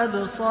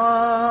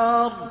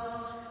والأبصار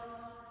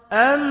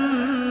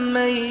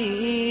أَمَّن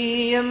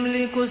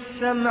يَمْلِكُ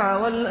السَّمْعَ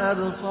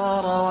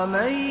وَالْأَبْصَارَ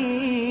وَمَن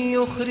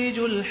يُخْرِجُ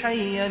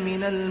الْحَيَّ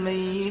مِنَ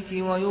الْمَيِّتِ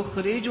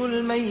وَيُخْرِجُ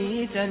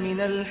الْمَيِّتَ مِنَ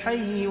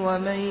الْحَيِّ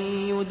وَمَن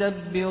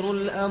يُدَبِّرُ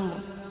الْأَمْرَ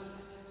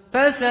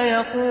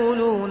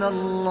فَسَيَقُولُونَ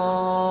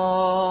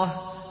اللَّهُ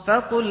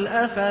فَقُلْ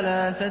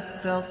أَفَلَا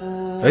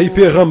تَتَّقُونَ أي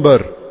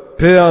پیغمبر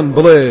پیان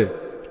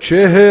بڵێ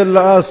چێ هەیە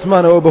لە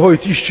ئاسمانەوە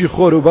بەهۆی تیشتی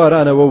خۆر و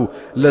بارانەوە و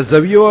لە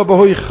زەویەوە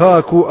بەهۆی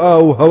خاک و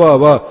ئاو و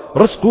هەواوە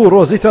ڕزق و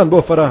ڕۆزیتان بۆ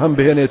فراهەم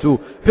بهێنێت و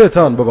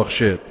پێتان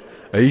ببەخشێت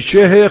ئەی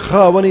چێ هەیە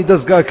خاوەنی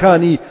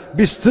دەستگاکانی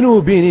بیستن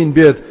و بینین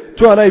بێت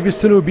توانای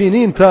بیستن و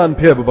بینینتان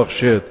پێ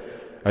ببەخشێت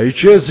ئەی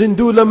چێ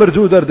زیندوو لە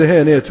مردوو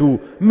دەردەهێنێت و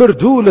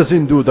مردوو لە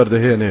زیندوو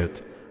دەردەهێنێت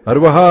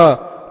هەروەها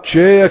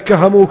چێیە کە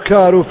هەموو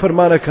کار و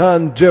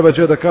فەرمانەکان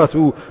جێبەجێ دەکات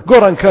و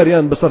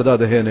گۆڕانکاریان بەسەردا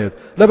دەهێنێت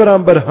لە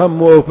بەرامبەر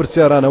هەموو ئەو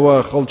پرسیارانەوە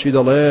خەڵکی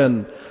دەڵێن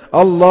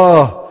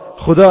الله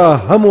خدا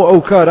هەموو ئەو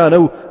کارانە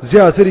و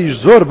زیاتریش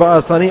زۆر بە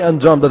ئاسانی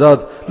ئەنجام دەدات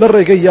لە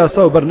ڕێگەی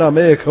یاسا و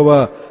بەرنامەیەکەوە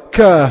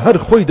کە هەر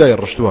خۆی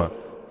دایڕشتووە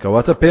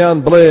کەواتە پێیان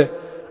بڵێ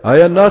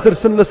ئایا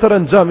ناترسن لە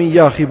سەرنجامی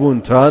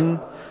یاخیبوونتان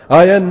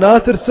ئایا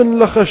ناترسن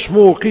لە خەشم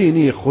و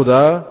قینی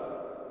خدا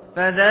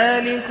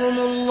فذلكم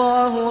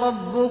الله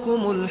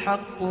ربكم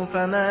الحق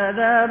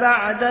فماذا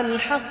بعد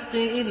الحق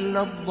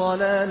إلا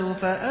الضلال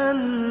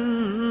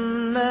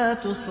فأنا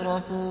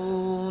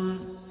تصرفون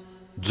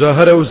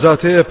جاهر و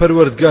ذاتي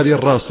پروردگاری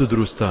راست و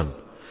دروستان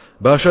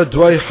باشا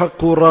دوای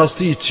حق و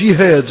راستی چی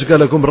هەیە جگە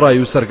لە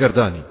گومڕایی و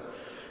سەرگەردانی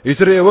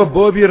ئیتر ئێوە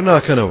بۆ بیر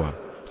ناکەنەوە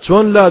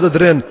چۆن لا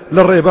دەدرێن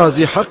لە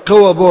ڕێبازی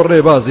حەقەوە بۆ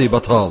ڕێبازی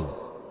بەتاڵ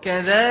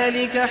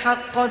كذلك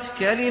حقت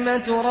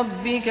كلمة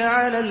ربك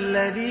على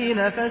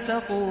الذين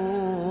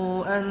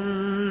فسقوا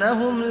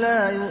أنهم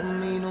لا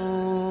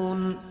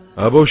يؤمنون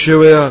أبو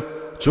شوية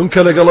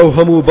چونکە لەگەڵ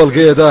هەموو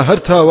بەڵگەیەدا هەر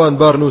تاوان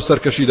بارن و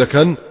سەرکەشی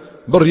دەکەن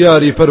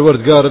بڕیاری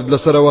پەروەردگارت لە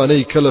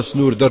سەروانەی کە لە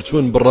سنوور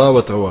دەرچوون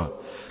بڕاوەتەوە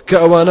کە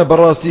ئەوانە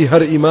بەڕاستی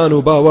هەر ئیمان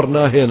و باوەڕ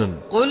ناهێنن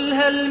قل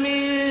هل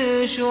من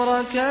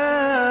شركائكم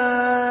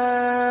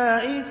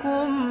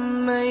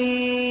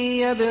من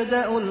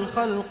يبدأ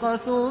الخلق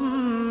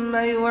ثم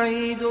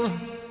يعيده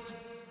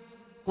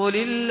قل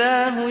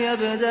الله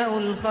يبدأ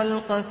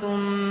الخلق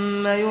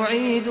ثم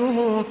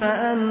يعيده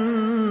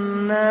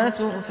فأنا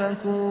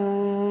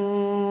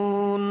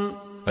تؤفكون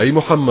أي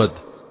محمد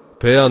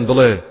پێیان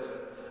دڵێ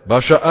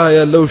باشە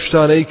ئایا لەو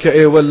شتانەی کە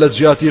ئێوە لە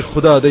جیاتی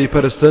خوددا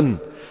دەیپەرستن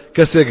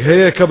کەسێک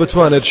هەیە کە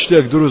بتوانێت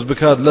شتێک دروست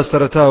بکات لە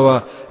سەرەتاوە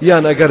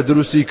یان ئەگەر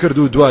دروستی کرد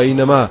و دوایی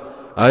نەما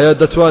ئایا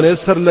دەتوانێت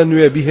سەر لە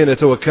نوێ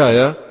بیهێنێتەوە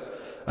کایە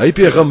ئەی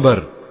پێغەمبەر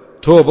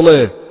تۆ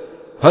بڵێ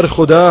هەر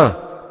خوددا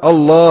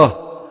الله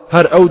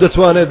هەر ئەو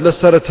دەتوانێت لە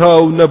سەرەتا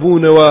و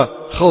نەبوونەوە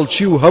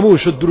خەڵکی و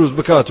هەموو شت دروست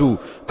بکات و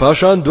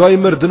پاشان دوای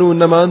مردن و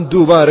نەمان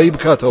دووبارەی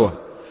بکاتەوە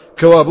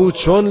کەوابوو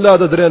چۆن لا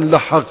دەدرێن لە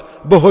حەق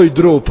بەهۆی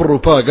درۆ و پڕ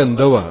و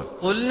پاگەندەوە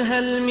قل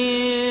هل من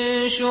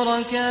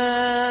شركائكم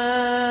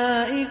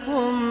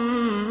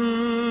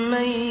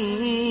من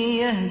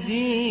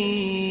يهدي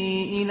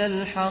إلى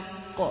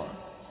الحق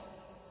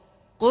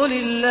قل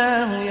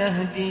الله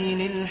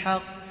يهدي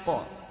للحق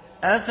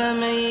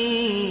أفمن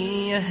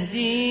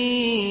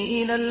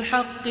يهدي إلى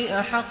الحق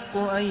أحق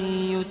أن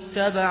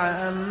يتبع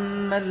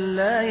أمن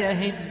لا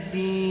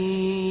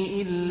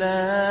يهدي إلا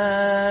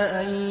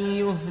أن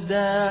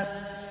يهدى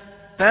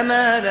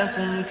فما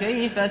لكم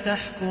كيف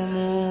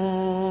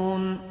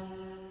تحكمون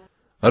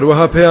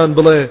هەروەها پێیان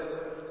بڵێ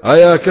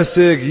ئایا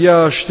کەسێک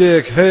یا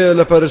شتێک هەیە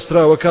لە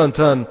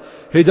پەرستراوەکانتان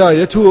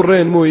هیدایەت و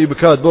ڕێنمووی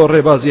بکات بۆ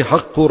ڕێبازی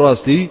حەق و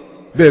ڕاستی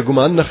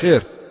بێگومان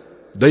نەخێر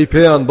دەی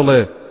پێیان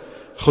بڵێ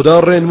خدا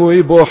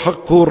ڕێنمووی بۆ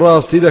حەق و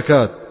ڕاستی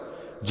دەکات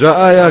جا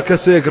ئایا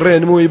کەسێک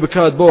ڕێنمووی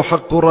بکات بۆ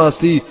حەق و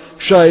ڕاستی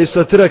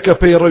شایستەترە کە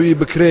پەیڕەوی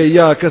بکرێ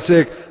یا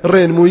کەسێک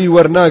ڕێنمووی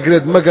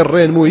وەرناگرێت مەگەر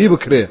ڕێنمووی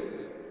بکرێ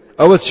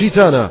ئەوە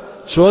چیتانە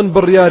چۆن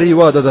بڕیاری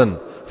وا دەدەن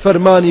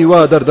فەرمانی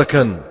وا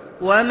دەردەکەن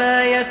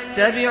وما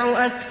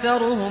يتبع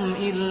أكثرهم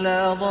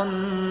إلا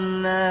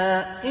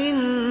ظنا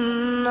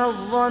إن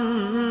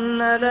الظن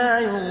لا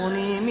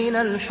يغني من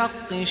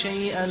الحق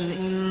شيئا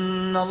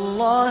إن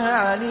الله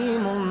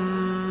عليم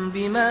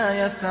بما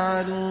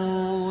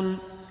يفعلون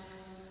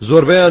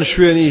زۆربەیان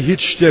شوێنی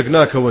هیچ شتێک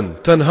ناکەون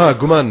تەنها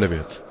گومان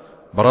نەبێت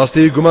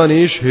بەڕاستی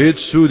گومانیش هیچ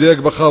سوودێک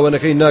بە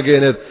خاوەنەکەی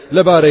ناگەێنێت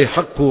لەبارەی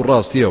حەق و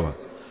ڕاستیەوە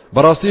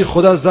بەڕاستی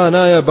خدا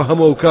زانایە بە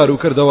هەموو کار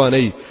و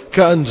کردوانەی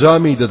کە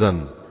ئەنجامی دەدەن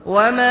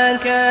وما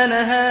كان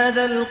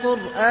هذا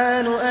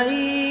القرآن أن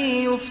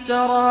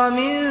يفترى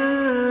من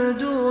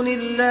دون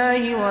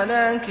الله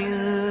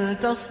ولكن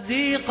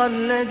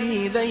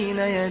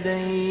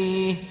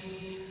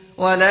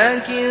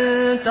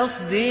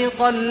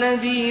تصديق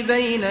الذي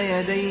بين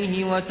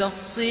يديه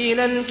وتفصيل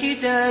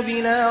الكتاب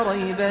لا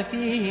ريب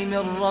فيه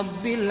من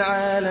رب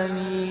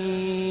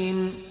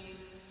العالمين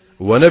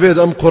ونبيد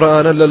أم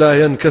قرآن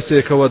للاين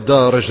كسيك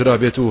ودار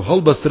جرابيتو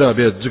هل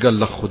بسترابيت جگل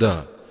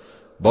لخدا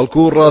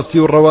بەڵکو ڕاستی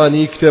و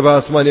ڕەوانی کتێبە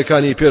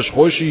ئاسمانیەکانی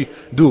پێشخۆشی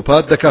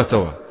دووپات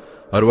دەکاتەوە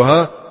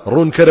هەروەها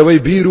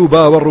ڕوونکەرەوەی بیر و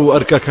باوەڕ و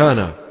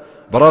ئەرکەکانە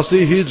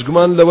بەڕاستی هیچ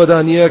گومان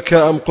لەوەدانە کە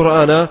ئەم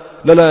قورئانە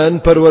لەلایەن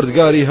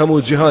پەروەردگاری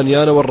هەموو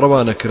جیهانیانەوە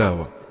ڕەوانە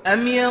کراوە.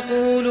 أم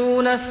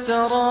يقولون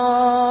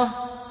افتراه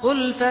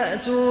قل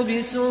فأتوا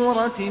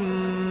بسورة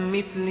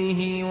مثله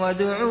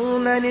وادعوا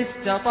من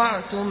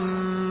استطعتم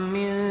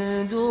من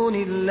دون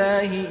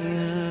الله إن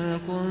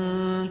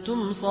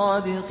كنتم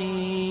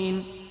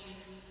صادقين.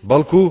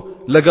 بەڵکو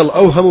لەگەڵ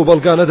ئەو هەموو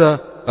بەڵگانەدا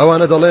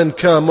ئەوانە دەڵێن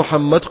کە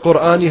محەممەد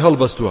قورئانی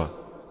هەڵبەستووە،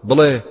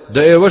 بڵێ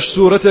دە ئێوەش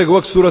سوورەتێک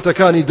وەک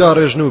سوورەتەکانی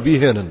داڕێژن و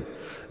بیهێنن،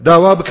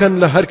 داوا بکەن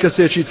لە هەر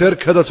کەسێکی تر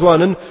کە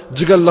دەتوانن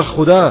جگەل لە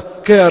خوددا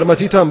کە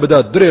یارمەتیتان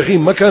بدات درێغی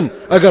مەکەن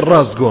ئەگەر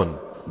ڕاستگۆن.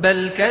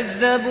 بل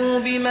كذبوا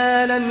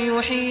بما لم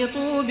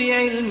يحيطوا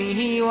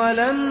بعلمه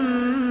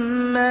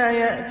ولما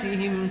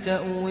يأتهم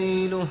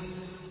تأويله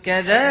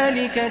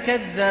كذلك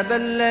كذب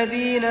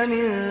الذين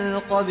من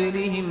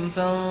قبلهم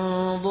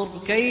فانظر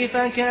كيف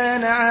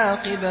كان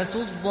عاقبة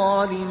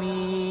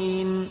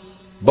الظالمين.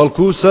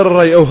 بەڵکو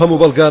سەرڕای ئەو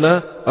هەموو بەڵگانە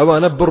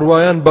ئەوانە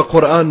بڕوایان بە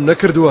قورئان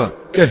نەکردووە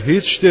کە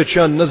هیچ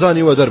شتێکیان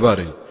نەزانیوە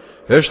دەربارەی،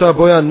 هێشتا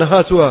بۆیان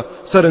نەهاتووە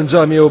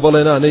سەرنجامی ئەو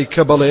بەڵێنانەی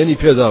کە بەڵێنی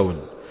پێداون.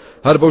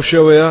 هەر بەو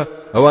شێوەیە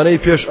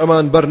ئەوانەی پێش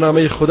ئەمان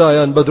بەرنامەی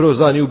خودایان بە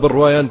درۆزانی و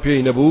بڕوایان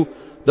پێی نەبوو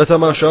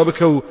دەتەماشا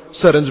بکە و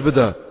سەرنج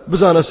بدە،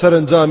 بزانە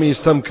سەرنجامی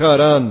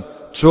ستەمکاران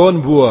چۆن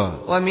بووە.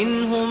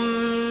 ومنهم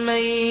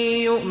من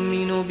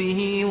يؤمن به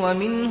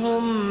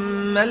ومنهم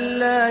من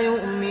لا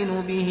يؤمن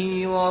به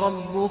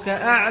وربك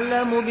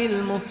أعلم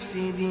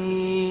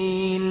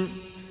بالمفسدين.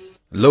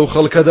 لو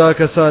خەڵکەدا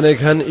کەسانێک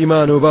هەن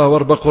ئیمان و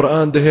باوەڕ بە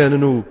قورئان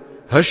دەهێنن و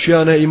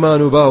هەشیانە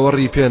ئیمان و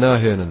باوەڕی پێ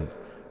ناهێنن،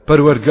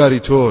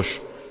 پەروەردگاری تۆش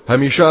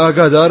هەمیشە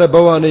ئاگادارە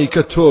بەوانەی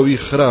کە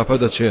تۆوی خراپە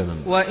دەچێنن.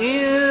 وإن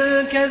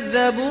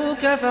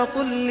كذبوك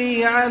فقل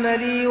لي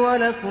عملي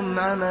ولكم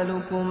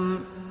عملكم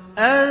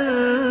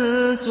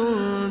أنتم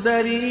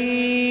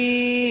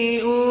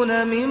بريئون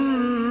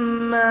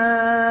مما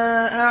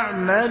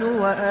أعمل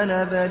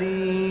وأنا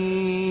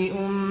بريء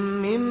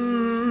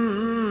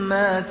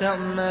مما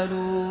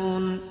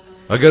تعملون.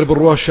 ئەگەر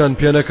بڕواشیان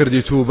پێ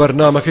نەکردیت و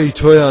بەرنامەکەی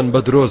تۆیان بە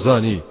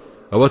درۆزانی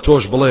ئەوە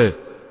تۆش بڵێ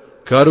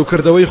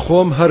کاروکردەوەی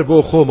خۆم هەر بۆ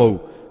خۆمە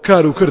و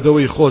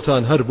کاروکردەوەی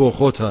خۆتان هەر بۆ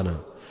خۆتانە،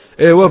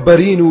 ئێوە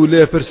بەرین و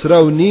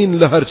لێپرسراو نین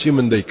لە هەرچی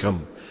من دەیکەم،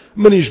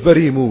 منیش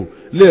بەریم و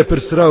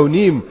لێپرسراو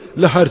نیم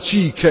لە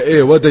هەرچی کە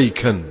ئێوە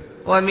دەیکەن.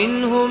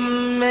 ومنهم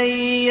من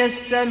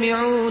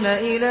يستمعون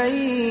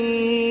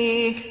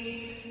إليك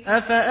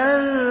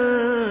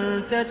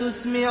أفأنت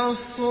تسمع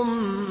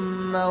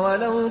الصم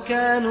ولو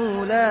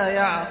كانوا لا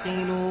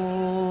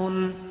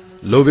يعقلون.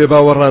 لو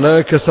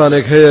بێباوەڕانە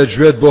کەسانێک هەیە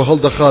گوێت بۆ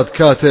هەڵدەخات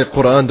کاتێک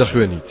قورئان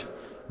دەخوێنیت،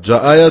 جا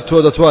ئایا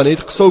تۆ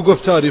دەتوانیت قسە و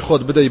گفتاری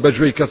خۆت بدەی بە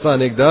گوێی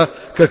کەسانێکدا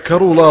کە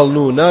کەڕوڵاڵن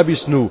و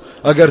نابیسن و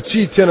ئەگەر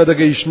چی تێنە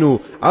دەگەیشتن و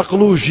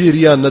عەقڵ و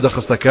ژیریان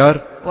نەدەخستە کار؟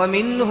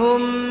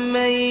 ومنهم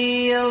من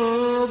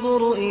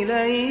ينظر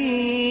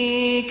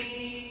إليك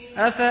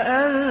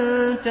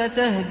أفأنت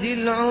تهدي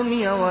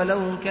العمي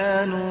ولو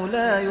كانوا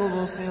لا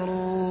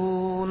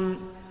يبصرون.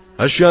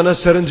 هەشیانە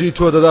سەرنجی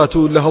تۆ دەدات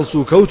و لە هەڵس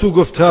و کەوت و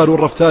گفتار و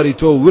ڕەفتاری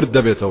تۆ ورد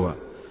دەبێتەوە،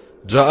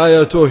 جا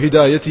ئایا تۆ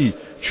هیدایەتی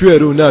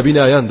کوێر و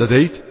نابینایان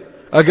دەدەیت؟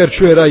 ئەگەر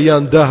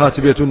کوێراییان داهات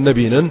بێت و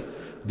نەبینن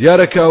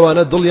دیارە کە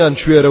ئەوانە دڵیان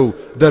کوێرە و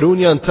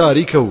دەرونیان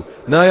تاریکە و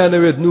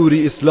نایانەوێت نوری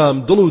ئیسلام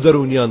دڵ و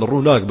دەرونیان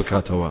ڕووناک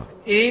بکاتەوە.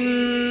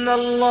 إن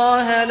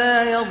الله لا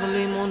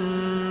يظلم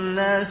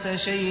الناس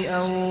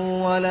شيئا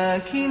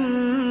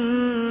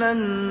ولكن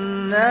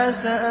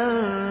الناس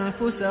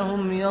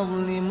أنفسهم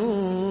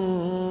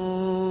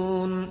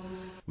يظلمون.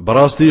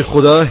 بەڕاستی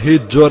خوددا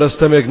هیچ جۆرە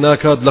ستەمێک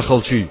ناکات لە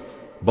خەڵکی،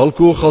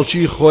 بەڵکو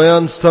خەڵکی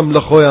خۆیان ستەم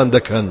لە خۆیان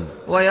دەکەن.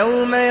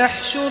 ويوم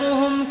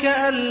يحشرهم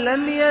كأن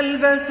لم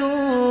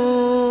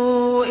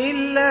يلبثوا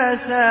إلا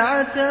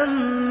ساعة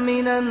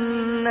من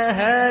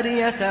النهار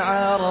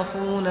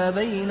يتعارفون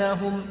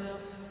بينهم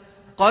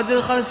قد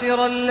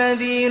خسر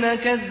الذين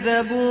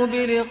كذبوا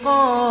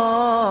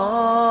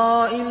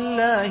بلقاء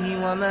الله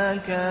وما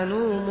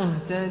كانوا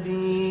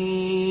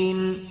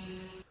مهتدين.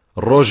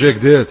 ڕۆژێک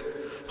دێت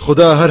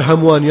خدا هەر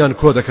هەمووانیان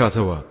کۆ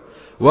دەکاتەوە،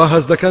 وا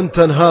هەز دەکەن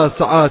تەنها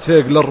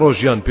سەعاتێک لە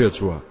ڕۆژیان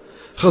پێچووە،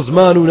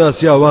 خزمان و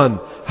ناسیاوان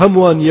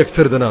هەمووان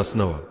یەکتر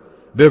دەناسنەوە.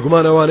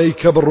 بێگومان ئەوانەی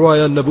کە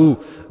بڕوایان نەبوو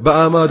بە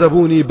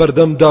ئامادەبوونی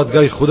بەردەم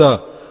دادگای خوددا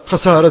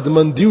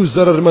خەسارەتمەندی و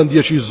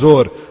زەرەرمەندیەکی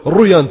زۆر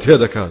ڕوویان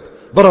تێدەکات.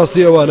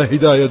 بەڕاستی ئەوانە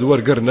هیدایەت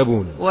وەرگەر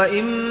نەبوون.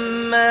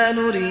 وإما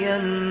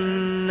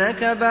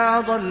نرينك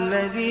بعض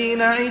الذي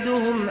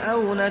نعدهم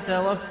أو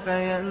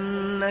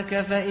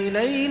نتوفينك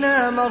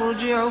فإلينا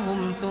مرجعهم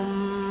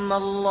ثم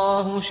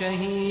الله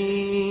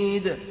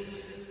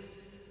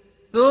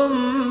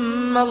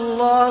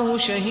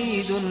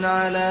شهيد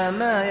على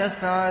ما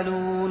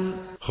يفعلون.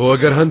 خۆ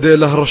ئەگەر هەندێک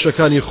لە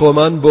هەڕەشەکانی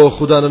خۆمان بۆ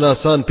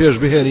خوددانەناسان پێش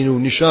بهێنین و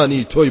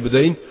نیشانی تۆی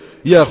بدەین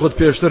یاخود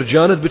پێشتر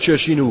جانت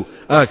بچێشین و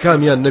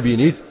ئاکامیان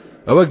نەبینیت،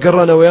 ئەوە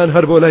گەڕانەوەیان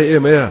هەر بۆ لای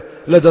ئێمەیە،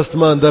 لە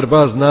دەستمان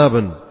دەرباز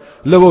نابن.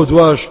 لەوە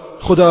دواش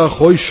خدا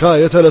خۆی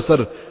شایەتە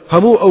لەسەر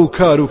هەموو ئەو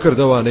کار و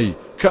کردوانەی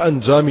کە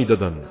ئەنجامی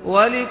دەدەن.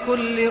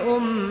 ولكل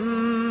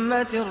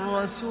أمة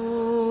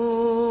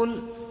رسول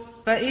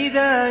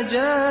فإذا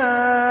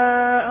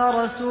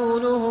جاء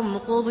رسولهم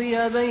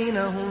قضي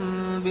بينهم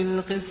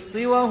بالقسط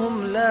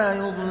وهم لا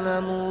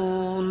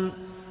يظلمون.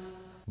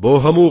 بۆ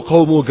هەموو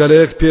قەوم و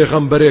گەلەیەک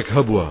پێغەمبەرێک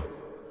هەبووە.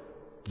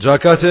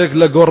 جاکاتێک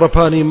لە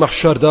گۆڕەپانی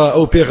مەحشەردا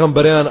ئەو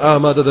پێغەمبەریان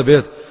ئامادە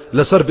دەبێت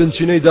لەسەر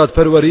بنچینەی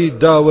دادپەروەری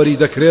داوەری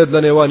دەکرێت لە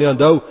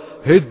نێوانیاندا و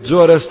هیچ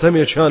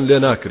جۆرەستەمێکیان لێ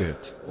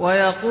ناکرێت.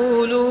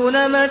 ويقولون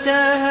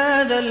متى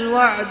هذا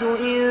الوعد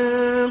إن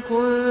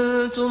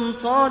كنتم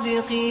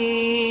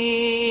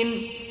صادقين.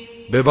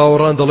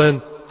 بێباوەڕان دەڵێن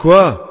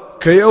کوا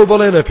کەی ئەو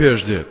بەڵێنە پێش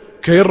دێت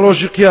کەی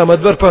ڕۆژی قیامەت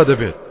بەرپا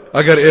دەبێت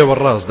ئەگەر ئێوە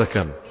ڕاست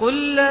دەکەن. قل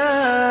لا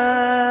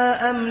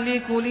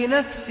أملك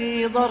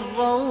لنفسي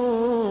ضرا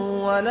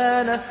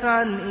ولا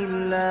نفعا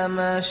إلا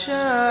ما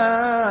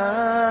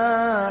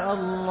شاء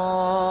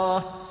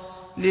الله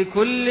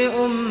لكل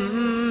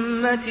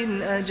أمة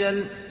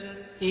أجل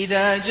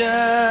إذا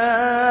جاء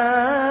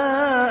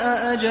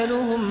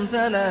أجلهم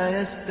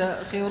فلا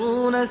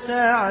يستأخرون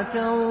ساعة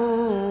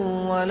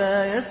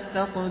ولا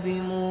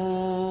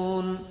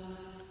يستقدمون.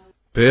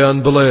 پێیان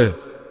بڵێ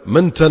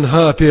من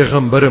تەنها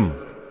پێغەمبەرم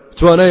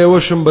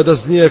توانایەوەشم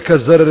بەدەست نییە کە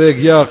زەرێک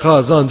یا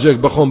قازانجێک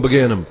بەخۆم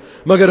بگێنم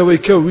مەگەر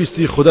ئەوەی کە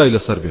ویستی خودای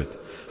لەسەر بێت.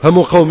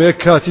 هەموو قەومێک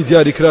کاتی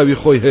دیاریکراوی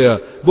خۆی هەیە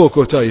بۆ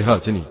کۆتایی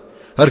هاتنی.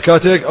 هەر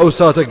کاتێک ئەو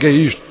ساتە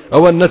گەیشت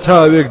ئەوە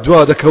نەتاوێک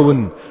دوا دەکەون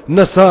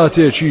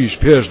نەساتێکیش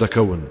پێش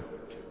دەکەون.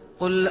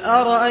 قل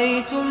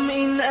أرأيتم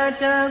إن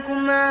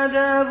أتاكم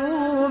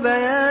عذابه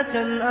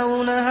بياتا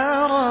أو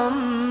نهارا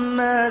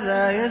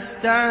ماذا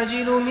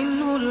يستعجل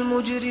منه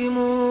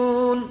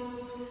المجرمون.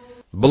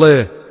 بڵێ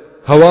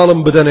هەواڵم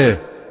بدەنێ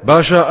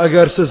باشە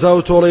ئەگەر سزا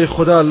و تۆڵەی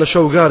خوددا لە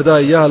شەوگاردا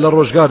یا لە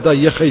ڕۆژگاردا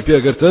یەخەی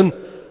پێگرتن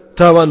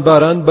تاوان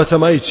باران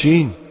بەتەمای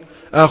چین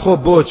ئاخۆ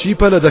بۆچی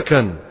پەلە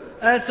دەکەن.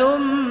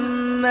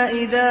 أثم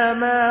إذا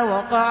ما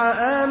وقع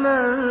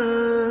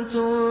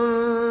آمنتم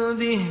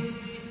به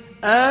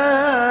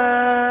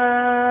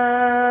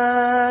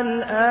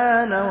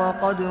الآن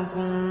وقد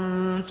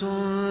كنتم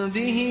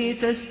به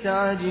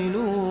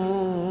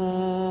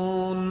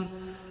تستعجلون.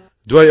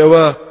 دوای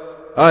ئەوە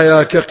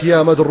ئایا کە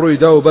قیامەت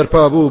ڕوویدا و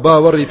بەرپا بوو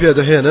باوەڕی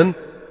پێدەهێنن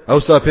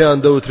ئەوسا پێیان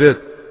دەوترێت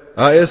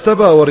ئێستا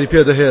باوەڕی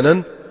پێدەهێنن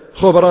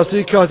خۆ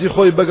بەڕاستی کاتی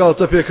خۆی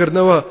بەگاڵتە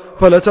پێکردنەوە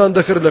پەلەتان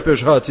دەکرد لە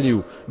پێش هاتنی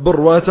و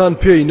بڕواتان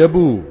پێی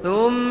نەبوو.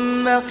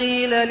 ثم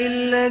قيل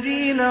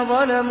للذين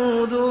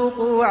ظلموا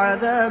ذوقوا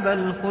عذاب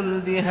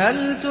الخلد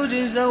هل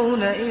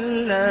تجزون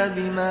إلا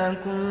بما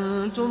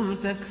كنتم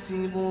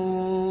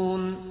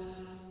تكسبون.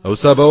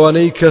 ئەوسا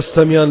بەوانەی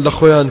کەستەمیان لە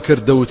خۆیان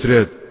کرد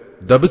دەوترێت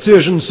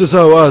دەبچێژن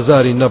سزا و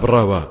ئازاری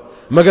نەبڕاوە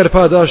مەگەر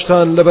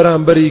پاداشتان لە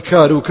بەرامبەری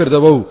کار و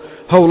کردەوە و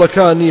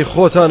هەوڵەکانی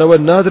خۆتانەوە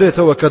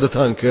نادرێتەوە کە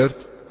دەتان کرد.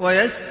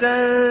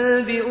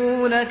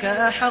 ويستنبئونك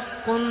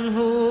أحق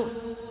هو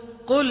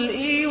قل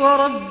إي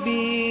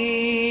وربي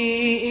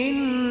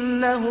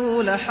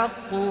إنه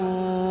لحق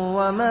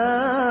وما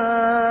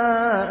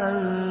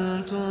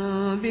أنتم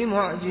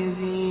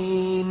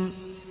بمعجزين.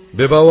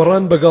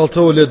 بێباوەڕان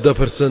بەگاڵتەوە لێت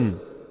دەپرسن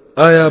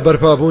ئایا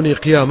بەرپابوونی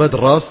قیامەت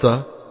ڕاستە؟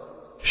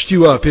 شتی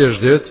وا پێش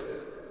دێت؟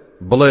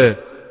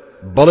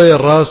 بڵێ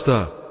ڕاستە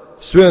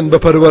سوێن بە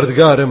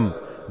پەروەردگارم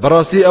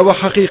بەڕاستی ئەوە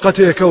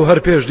حەقیقەتێکە و هەر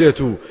پێش دێت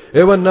و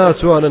ئێوە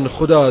ناتوانن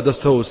خوددا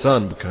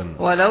دەستەوسان بکەن.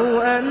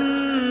 ولو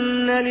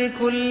أن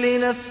لكل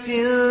نفس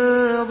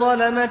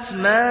ظلمت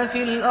ما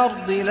في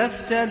الأرض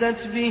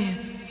لافتدت به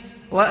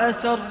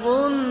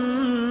وأسروا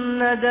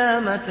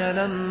الندامة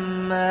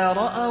لما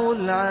رأوا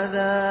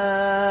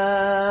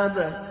العذاب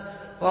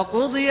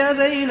وقضي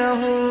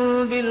بينهم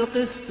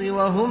بالقسط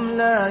وهم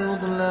لا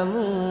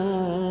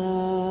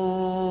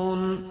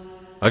يظلمون.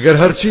 ئەگەر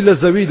هەرچی لە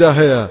زەویدا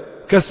هەیە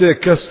کەسێک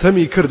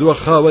کەستەمی کردووە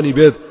خاوەنی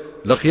بێت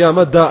لە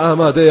قیامەتدا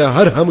ئامادەیە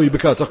هەر هەمووی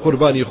بکاتە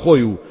قوربانی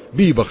خۆی و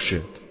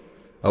بیبەخشێت.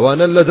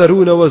 ئەوانە لە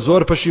دەروونەوە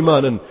زۆر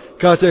پەشیمانن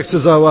کاتێک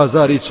سزا و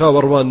ئازاری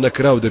چاوەڕوان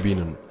نەکراو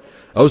دەبینن.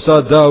 ئەوسا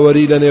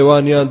داوەری لە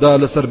نێوانیاندا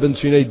لەسەر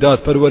بنچینەی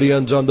دادپەروەری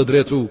ئەنجام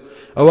دەدرێت و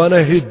ئەوانە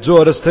هیچ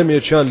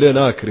جۆرەستەمێکیان لێ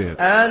ناکرێت.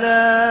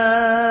 ئەلا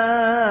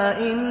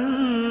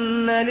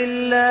ئین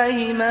لله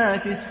ما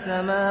في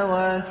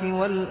السماوات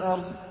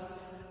والأرض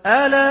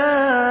ألا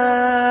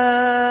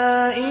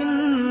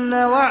إن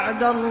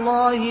وعد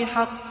الله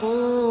حق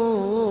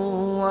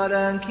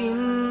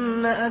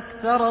ولكن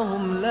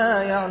أكثرهم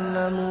لا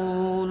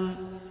يعلمون.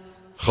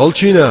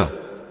 خەڵچینە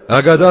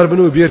ئاگادار بن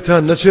و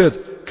بیرتان نەچێت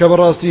کە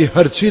بەڕاستی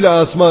هەرچی لە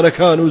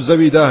ئاسمانەکان و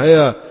زەویدا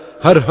هەیە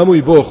هەر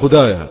هەمووی بۆ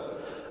خوددایە.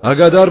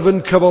 ئاگادار بن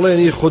کە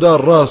بەڵێنی خوددا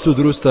ڕاست و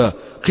دروستە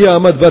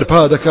قیامەت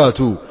بەرپا دەکات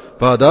و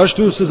پاداشت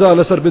و سزا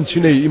لەسەر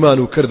بنچینەی ئیمان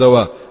و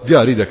کردەوە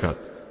دیاری دەکات.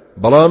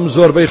 بەڵام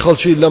زۆربەی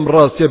خەڵکی لەم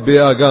ڕاستیە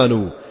بێئاگان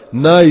و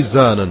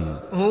نایزانن.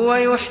 هو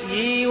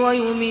يحيي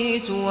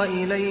ويميت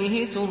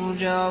وإليه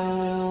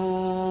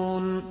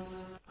ترجعون.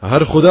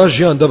 هەر خوددا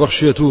ژیان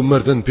دەبەخشێت و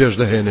مردن پێش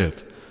دەهێنێت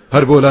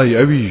هەر بۆ لای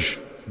ئەویش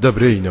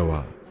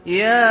دەبرێینەوە.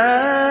 يا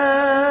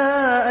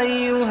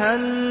أيها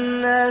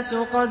الناس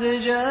قد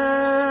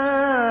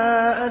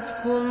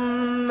جاءتكم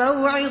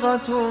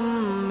موعظة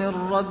من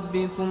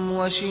ربكم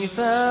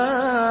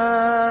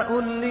وشفاء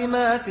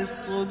لما في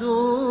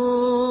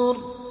الصدور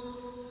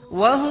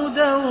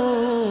وهدى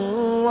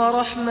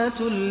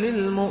ورحمة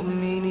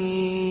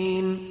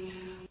للمؤمنين.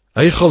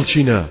 أي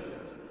خلچينا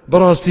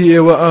براستي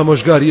ايوا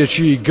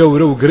آموشگاريچي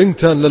گەورە و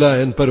گرنگتان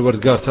لەلایەن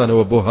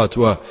پەروەردگارتانەوە بۆ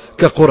هاتووە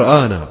کە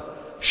قورئانە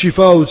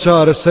شیفا و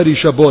چارە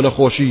سەریشە بۆ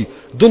نەخۆشی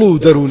دڵ و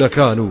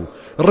دەروونەکان و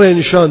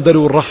ڕێنیشاندەر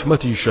و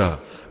ڕەحمەتیشە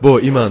بۆ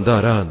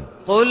ئیمانداران.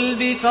 قل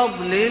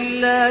بفضل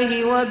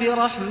الله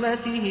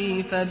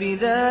وبرحمته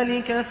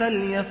فبذلك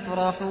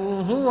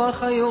فليفرحوا هو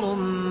خير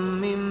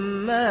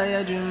مما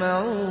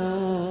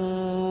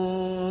يجمعون.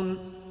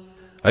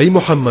 أي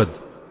محمد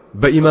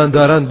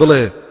بإيمانداران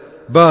بڵێ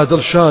با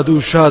دڵشاد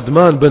و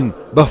شادمان بن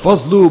بە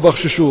فەزڵ و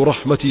بەخشش و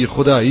ڕەحمەتی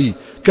خودایی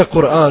کە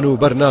قورئان و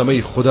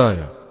بەرنامەی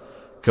خودایە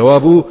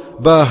کەوابوو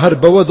با هەر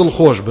بەوە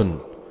دڵخۆش بن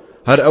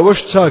هەر ئەوەش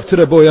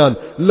چاکترە بۆیان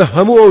لە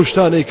هەموو ئەو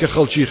شتانەی کە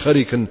خەڵکی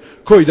خەریکن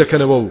کۆی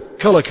دەکەنەوە و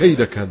کەڵەکەی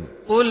دەکەن.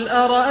 قل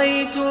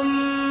أرأيتم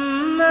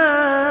ما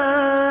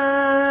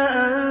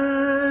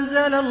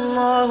أنزل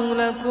الله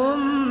لكم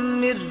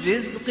من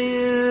رزق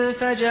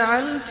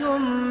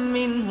فجعلتم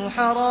منه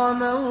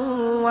حراما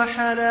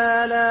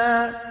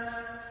وحلالا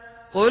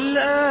قل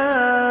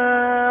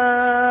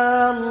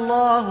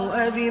الله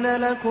أذن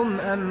لكم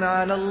أم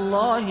على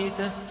الله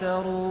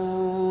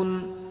تفترون.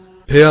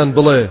 پێیان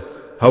بڵێ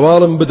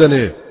هەواڵم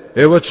بدەنێ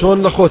ئێوە چۆن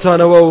لە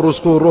خۆتانەوە و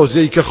ڕزق و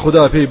ڕۆزیەی کە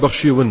خوددا پێی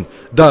بەخشیون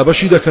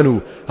دابەشی دەکەن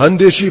و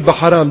هەندێکی بە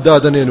حرام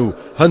دادەنێن و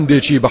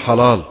هەندێکی بە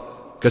حەڵال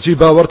کەچی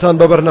باوەڕتان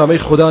بە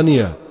بەرنامەی خوددا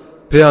نییە.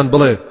 پێیان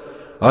بڵێ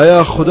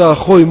ئایا خوددا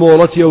خۆی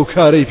مۆڵەتی ئەو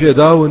کارەی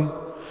پێداون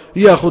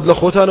یاخود لە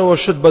خۆتانەوە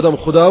شت بەدەم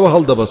خودداوە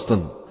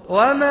هەڵدەبەستن.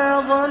 وما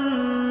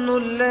ظن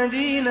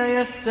الذين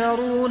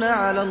يفترون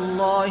على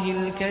الله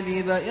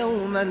الكذب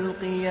يوم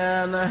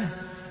القيامة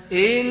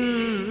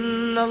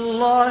إن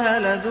الله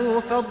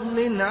لذو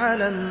فضل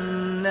على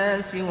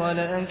الناس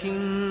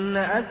ولكن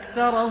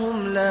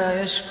أكثرهم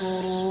لا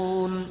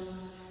يشكرون.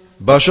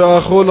 باشا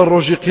أخو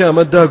للروجي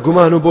قيامت دا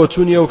قمانو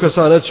بوتونيا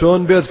وكسانت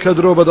شون بيد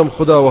كدرو بدم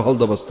خدا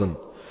وهلدبستن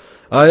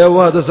آيا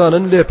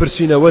وادزانن لي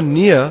برسينا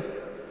ونيا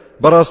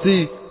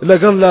براستي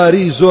لقل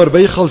لاري زور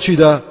بي خلشي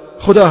دا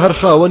خدا هر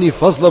خاوني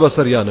فضل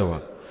بسريانوا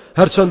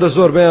هر چند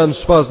زور بيان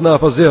سپاس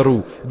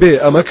ناپذيرو بي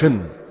أمكن.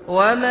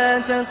 وما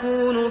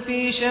تكون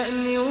في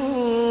شأن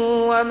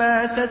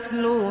وما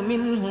تتلو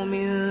منه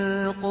من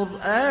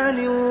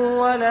قرآن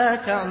ولا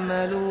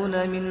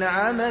تعملون من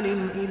عمل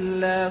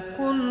إلا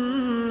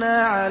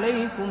كنا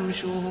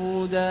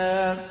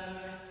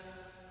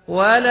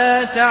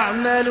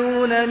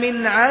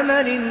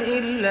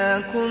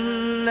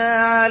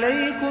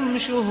عليكم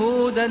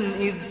شهودا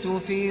إذ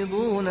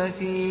تفيضون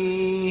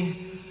فيه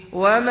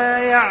وما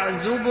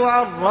يعزب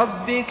عن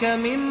ربك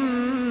من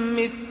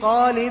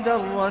مثقال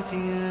ذرة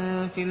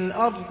في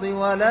الأرض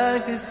ولا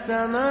في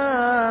السماء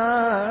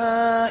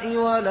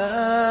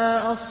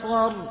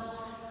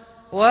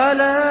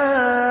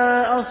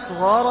ولا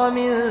أصغر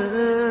من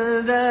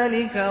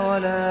ذلك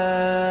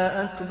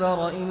ولا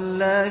أكبر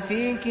إلا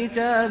في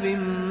كتاب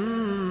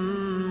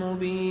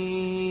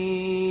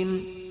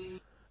مبين.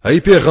 أي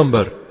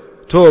پیغمبر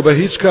تو به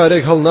هیچ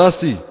کارێک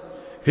هەڵناسی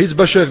هیچ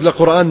بەشێک لە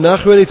قورئان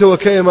ناخوێنیتەوە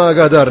کە ئێمە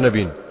ئاگادار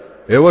نەبین.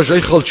 ئێوەش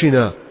ئەی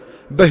خەڵچینە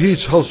بە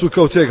هیچ هەڵس و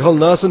کەوتێک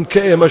هەڵناسن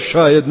کە ئێمە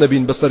شاید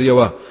نەبین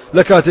بەسەریەوە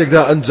لە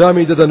کاتێکدا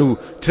ئەنجامی دەدەن و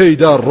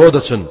تێیدا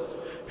ڕۆدەچن.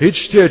 هیچ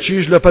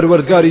شتێکیش لە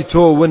پەروەردگاری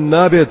تۆ ون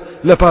نابێت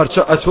لە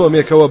پارچە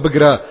ئەتۆمێکەوە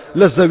بگرە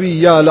لە زەوی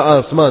یا لە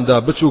ئاسماندا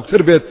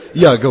بچووکتر بێت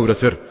یا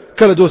گەورەتر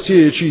کە لە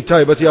دۆسیەیەکی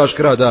تایبەتی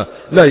ئاشکرادا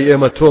لای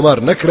ئێمە تۆمار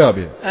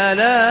نەکرابێ.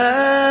 ئەلا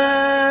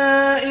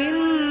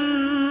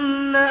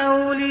إن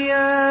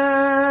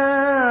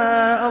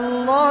أولياء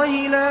الله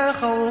لا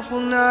خوف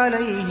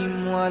عليهم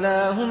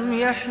ولا هم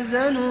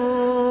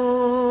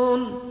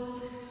يحزنون.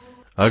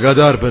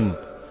 ئاگادار بن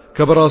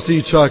کە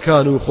بەڕاستی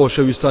چاکان و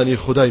خۆشەویستانی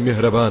خودای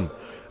میهرەبان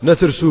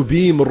نەترس و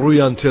بیم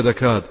ڕوویان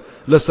تێدەکات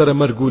لەسەر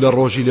مەرگ و لە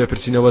ڕۆژی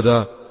لێپرسینەوەدا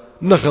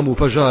نەخەم و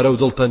پەژارە و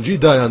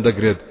دڵتەنجی دایان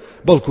دەگرێت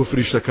بەڵکو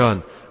فریشتەکان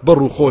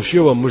بەڕوو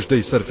خۆشیەوە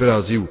مژدەی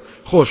سەرفرازی و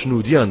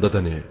خۆشنودیان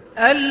دەدەنێ.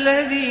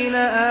 الذين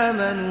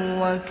آمنوا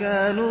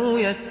وكانوا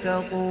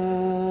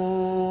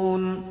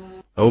يتقون.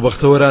 ئەو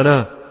بەختەوەرانە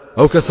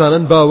ئەو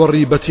کەسانن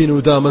باوەڕی بەتین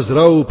و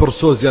دامەزرا و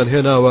پرسۆزیان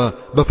هێناوە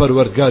بە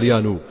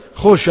پەروەردگاریان و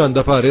خۆشیان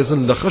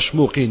دەپارێزن لە خەشم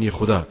و قینی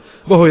خوددا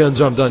بەهۆی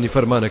ئەنجامدانی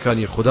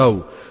فەرمانەکانی خوددا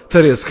و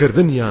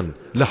تەرێزکردنیان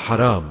لە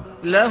حرام.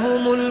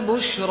 لهم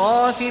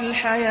البشرى في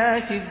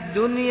الحياة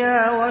الدنيا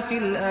وفي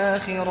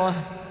الآخرة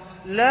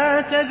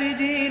لا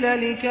تبديل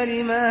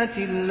لكلمات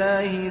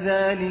الله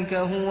ذلك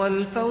هو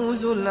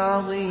الفوز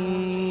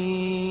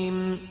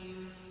العظيم.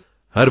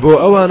 هەر بۆ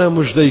ئەوانە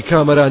مژدەی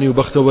کامەرانی و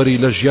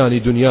بەختەوەری لە ژیانی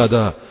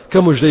دنیادا کە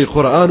مژدەی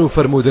قورئان و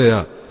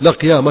فەرموودەیە لە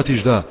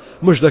قیامەتیشدا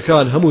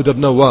مژدەکان هەموو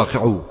دەبنە واقع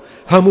و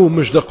هەموو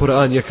مژدە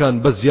قورئانیەکان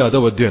بە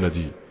زیادەوە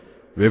دێنەدی.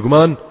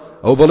 بێگومان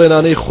ئەو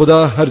بەڵێنانەی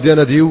خوددا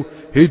هەردێنەدی و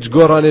هیچ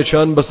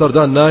گۆڕانێکیان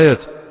بەسەردان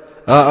نایەت.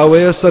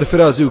 ئەوەیە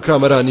سەرفرازی و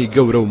کامەرانی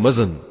گەورە و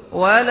مەزن.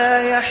 ولا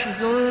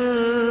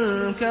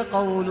يحزنك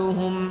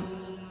قولهم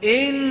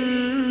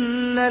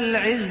إن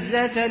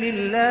العزة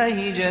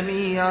لله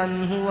جميعا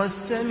هو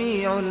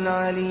السميع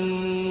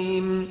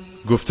العليم.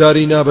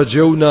 گفتاری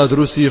نابەجێ و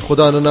نادروسی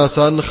خوددانە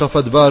ناسان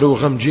خەفەتبار و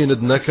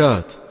غەمگینت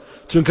نەکات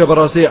چونکە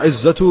بەڕاستی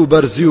عیزەت و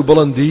بەرزی و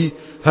بڵندی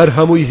هەر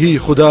هەمووی هی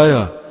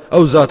خوددایە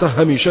ئەو زاتە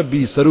هەمیشە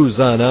بیسەر و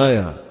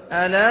زانایە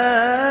ألا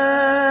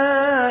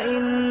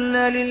إن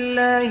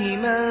لله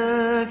من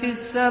في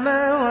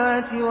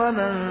السماوات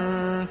ومن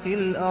في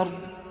الأرض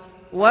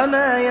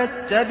وما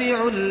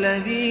يتبع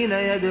الذين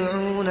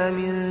يدعون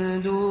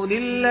من دون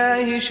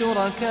الله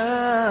شركاء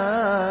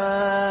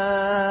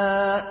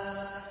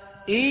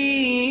إن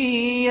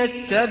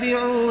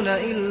يتبعون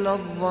إلا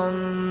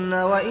الظن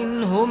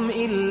وإن هم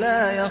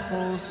إلا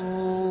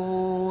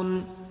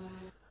يخرصون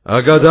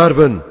ئاگادار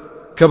بن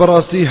کە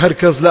بەڕاستی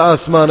هەرکەس لە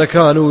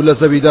ئاسمانەکان و لە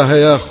زەویدا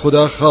هەیە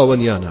خوددا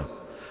خاوەنیانە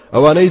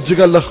ئەوانەی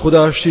جگەل لە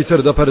خوددا شتی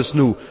تر دەپەرستن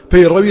و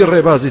پەیڕەوی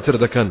ڕێبازی تر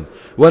دەکەن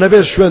و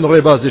نەبێت شوێن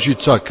ڕێبازێکی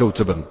چاک کەوت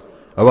بن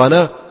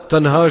ئەوانە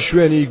تەنها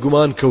شوێنی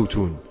گومان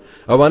کەوتون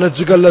ئەوانە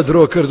جگەل لە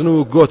درۆکردن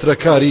و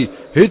گۆترەکاری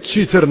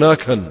هیچی تر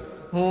ناکەن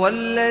هو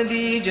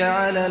الذي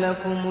جعل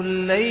لكم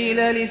الليل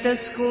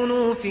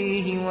لتسكنوا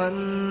فيه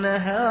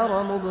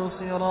والنهار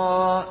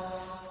مبصرا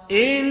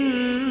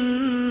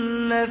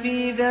إن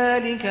في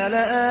ذلك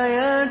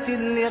لآيات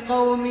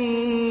لقوم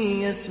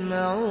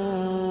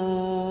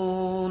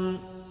يسمعون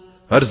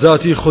هەر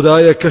ذاتی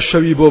خدایە کە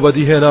شەوی بۆ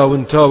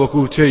بەدیهێناون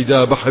تاوەکو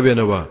تێیدا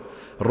بەحەوێنەوە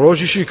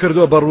ڕۆژیشی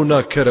کردووە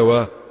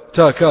بەڕووناکەرەوە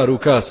تا کار و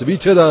کاسبی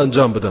تێدا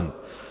ئەنجام بدەن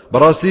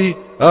بەڕاستی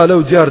ئالە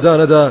و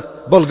دیاردانەدا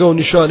بەڵگە و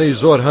نیشانەی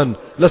زۆر هەن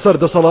لەسەر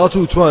دەسەڵات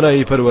و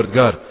توانایی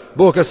پەروەردگار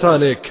بۆ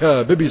کەسانێک کە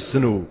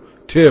ببیستن و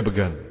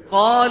تێبگەن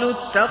قالوا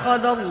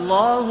اتخذ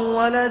الله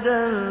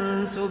ولدا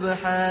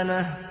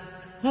سبحانه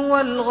هو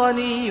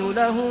الغني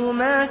له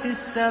ما في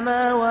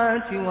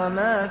السماوات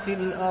وما في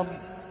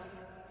الأرض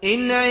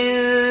إن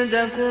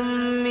عندكم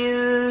من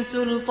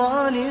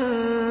سلطان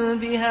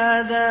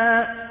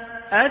بهذا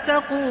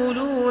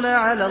أتقولون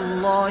على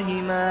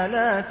الله ما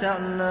لا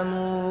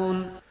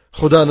تعلمون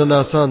خدا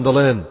ناسان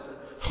دەڵێن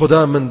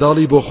خدا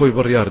منداڵی بۆ خۆی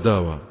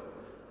بڕیارداوە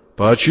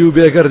پاچی و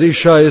بێگەردی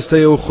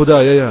شایستەیە و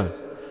خودایەیە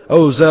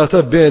ئەو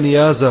زاتە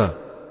بێنیازە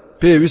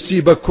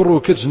پێویستی بە کوڕ و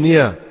کچ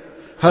نییە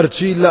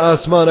هەرچی لە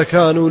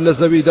ئاسمانەکان و لە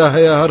زەویدا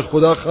هەیە هەر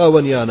خوددا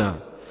خاوەنیانە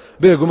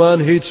بێگومان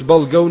هیچ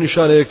بەڵگە و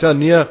نیشانەیەکتان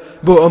نییە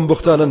بۆ ئەم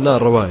بوختانە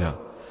ناڕەوایە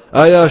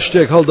ئایا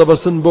شتێک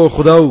هەڵدەبەستن بۆ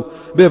خوددا و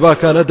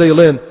بێباکانە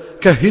دەیڵێن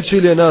کە هیچی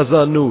لێ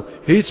نازان و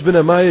هیچ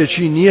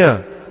بنەمایەکی نییە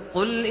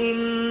قل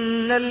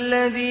إن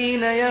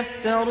الذين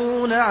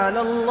يفترون على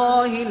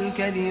الله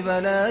الكذب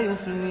لا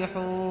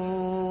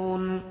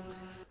يفلحون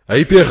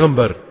ئەی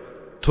پێغەمبەر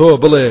تۆ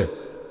بڵێ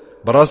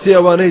بەڕاستی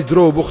ئەوانەی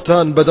درۆ و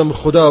بوختان بەدەم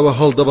خودداوە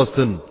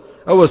هەڵدەبەستن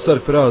ئەوە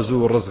سەرفراز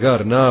و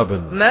ڕزگار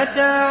نابن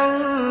متاع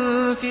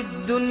في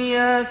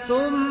الدنيا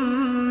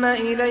ثم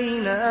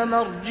إلينا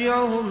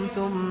مرجعهم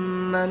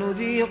ثم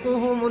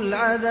نذيقهم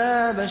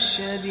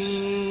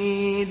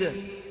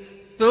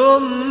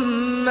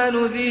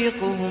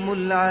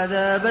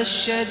العذاب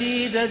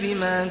الشديد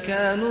بما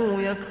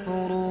كانوا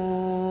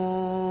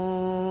يكفرون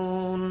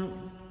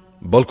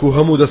بەڵکو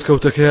هەموو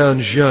دەستکەوتەکەیان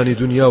ژیانی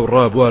دنیا و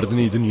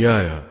ڕابواردنی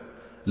دنیاە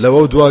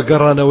لەوە دوا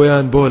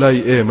گەڕانەوەیان بۆ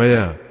لای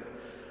ئێمەیە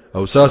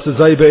ئەوسا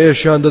سزای بە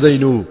ئێشیان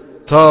دەدەین و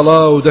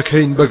تاڵاو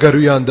دەکەین بە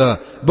گەرویاندا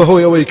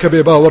بەهۆی ئەوەی کە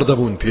بێ باوەڕ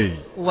دەبوون پێی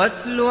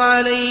واتل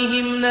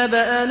عليهم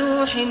نبأ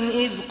نوح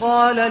إذ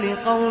قال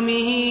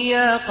لقومه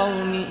يا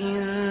قوم إن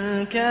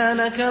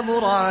كان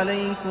كبر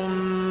عليكم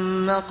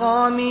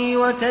مقامي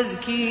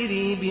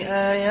وتذكيري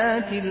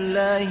بآيات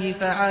الله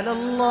فعلى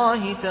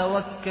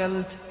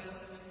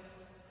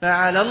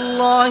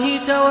الله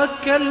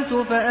توكلت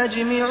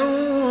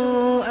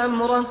فأجمعوا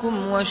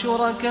أمركم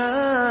وشركاءكم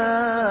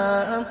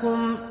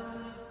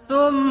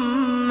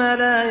ثم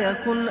لا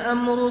يكن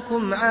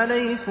أمركم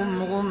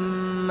عليكم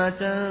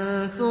غمة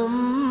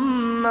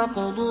ثم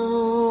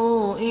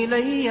قضوا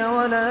إلي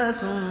ولا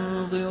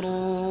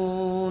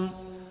تنظرون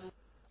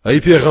أي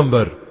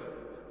پیغمبر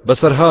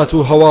بسر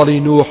هاتو هوالي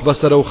نوح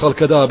بسر و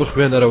خلقدا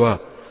بخوێنەرەوە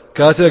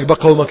کاتێک بە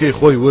قەومەکەی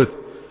خۆی وت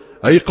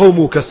ئەی قەوم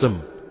و کەسم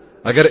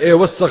ئەگەر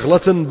ئێوە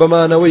سەغڵەتن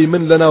بەمانەوەی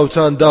من لە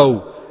ناوتاندا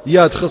و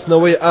یاد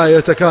خستنەوەی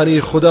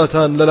ئاەتەکانی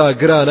خوداتان لەلا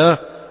گرانە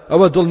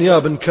ئەوە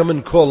دڵنیابن کە من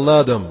کۆڵ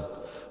نادەم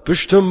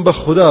پشتم بە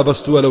خوددا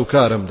بەستووە لەو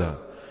کارمدا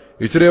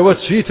ئیترێوە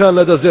چیتان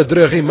لەدەستێت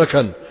درێغی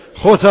مەکەن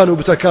خۆتان و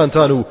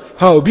بتەکانتان و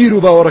هاوبیر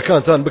و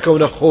باوەڕەکانتان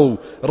بکەونە خۆ و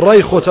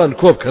ڕای خۆتان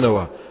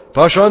کۆبکەنەوە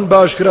پاشان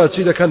باشکرا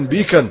چی دەکەن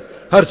بیکەن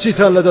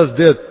هەرچیتان لەدەست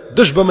دێت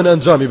دش بە من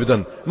ئەنجامی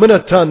بدەن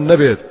منەتان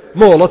نەبێت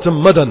مۆڵەتم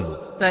مەدەن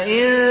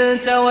فإن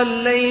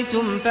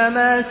توليتم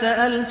فما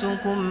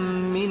سألتكم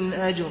من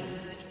أجر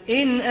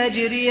إن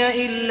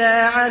أجري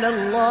إلا على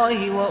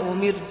الله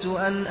وأمرت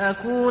أن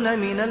أكون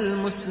من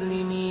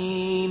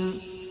المسلمين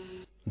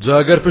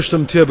جاگەر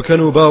پشتم تێبکەن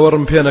و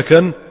باوەڕم پێ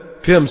نەکەن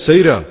پێم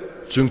سەیرە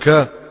چونکە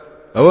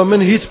ئەوە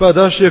من هیچ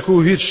پاداشێک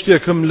و هیچ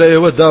شتێکم لە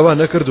ئێوە داوا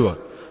نەکردووە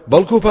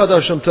بەڵکو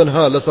پاداشم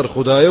تەنها لەسەر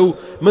خوددایە و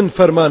من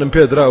فەرمانم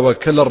پێدراوە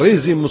کە لە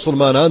ڕێزی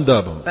مسلمانان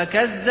دابم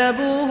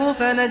فكذبوه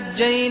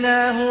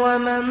فنجيناه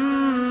ومن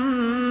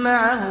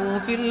معه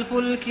في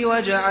الفلك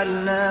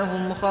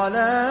وجعلناهم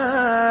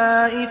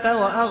خلائف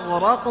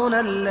وأغرقنا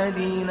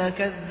الذين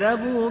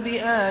كذبوا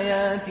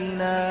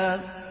بآياتنا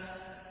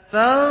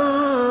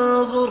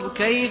فانظر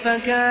كيف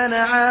كان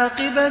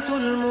عاقبة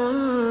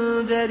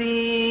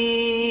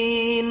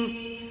المنذرين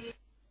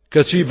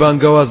کەچی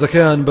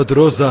بانگەوازەکەیان بە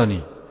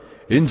درۆزانی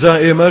اینجا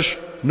ئێمەش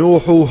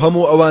نوح و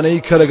هەموو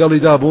ئەوانەی کە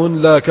لەگەڵیدا بوون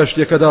لە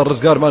کەشتێکەدا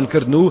ڕزگارمان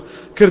کردن و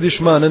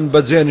کردیشمانن بە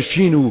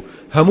جێنشین و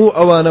هەموو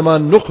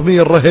ئەوانەمان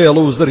نوقمی ڕەهێڵ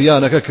و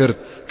زریانەکە کرد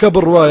کە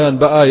بڕوایان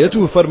بە ئایەت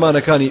و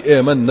فەرمانەکانی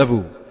ئێمە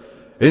نەبوو.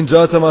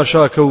 اینجا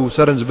تەماشاکە و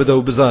سەرنج بدە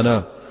و بزانە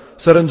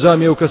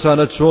سەرنجامی ئەو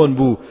کەسانە چۆن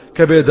بوو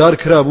کە بێدار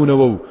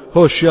کرابوونەوە و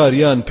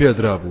هۆشیاریان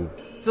پێدرا بوو.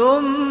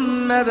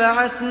 ثم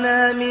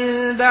بعثنا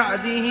من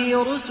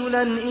بعده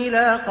رسلا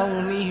إلى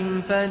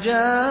قومهم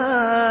فجاءوهم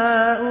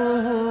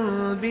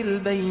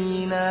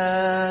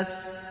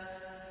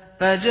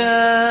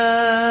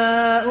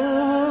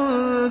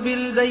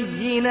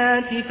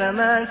بالبينات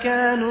فما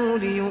كانوا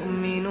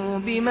ليؤمنوا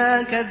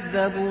بما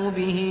كذبوا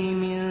به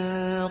من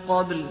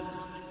قبل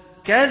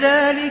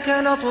كذلك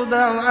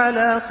نطبع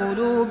على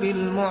قلوب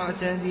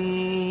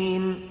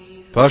المعتدين.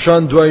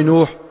 پاشان دوای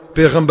نوح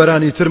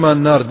پێغەمبەرانی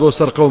ترمان نارد بۆ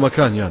سەر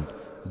قەومەکانیان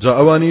جا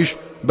ئەوانیش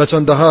بە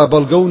چەندەها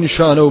بەڵگە و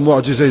نیشانە و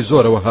موعجزەی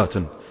زۆرەوە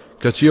هاتن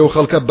کەچی ئەو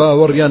خەڵکە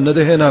باوەڕیان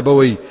نەدەهێنا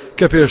بەوەی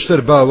کە پێشتر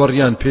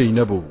باوەڕیان پێی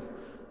نەبوو.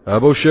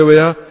 ئابەو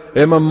شێوەیە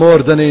ئێمە مۆر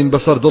دەنێین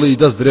بەسەر دڵی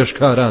دەست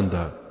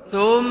درێژکاراندا.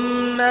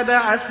 ثم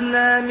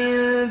بعثنا من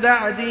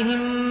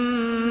بعدهم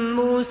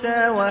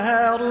موسى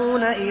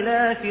وهارون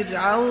إلى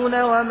فرعون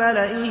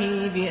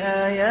وملئه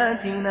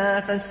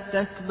بآياتنا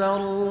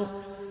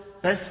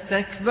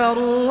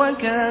فاستكبروا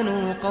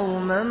وكانوا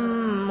قوما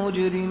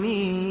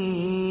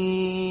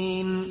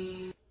مجرمين.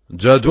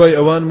 جا دوای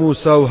ئەوان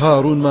موسا و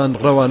هارونمان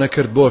ڕەوانە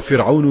کرد بۆ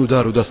فرعون و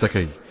دار و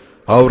دەستەکەی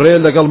هاوڕێ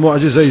لەگەڵ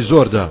موعجزەی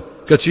زۆردا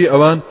کەچی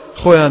ئەوان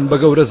خۆیان بە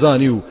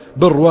گەورەزانی و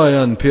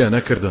بڕوایان پێ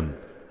نەکردن.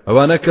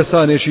 ئەوانە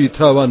کەسانێکی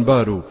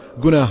تاوانبار و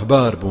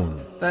گوناهبار بوون.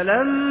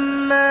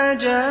 فلما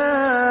جاءهم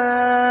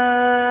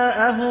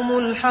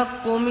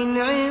الحق من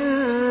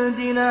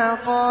عندنا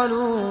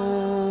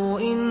قالوا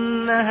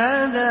إن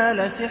هذا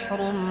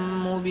لسحر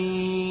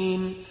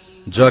مبين.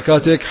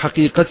 جاکاتێک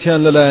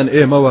حەقیقەتیان لەلایەن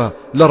ئێمەوە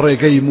لە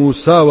ڕێگەی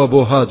موساوە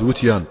بۆ هات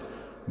وتیان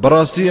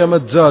بەڕاستی ئەمە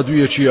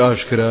جادوویەکی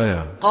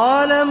ئاشکرایە.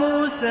 قال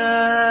موسى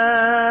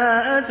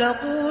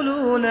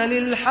أتقولون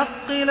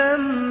للحق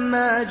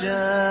لما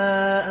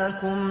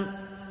جاءكم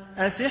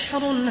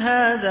أسحر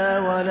هذا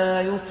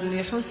ولا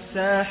يفلح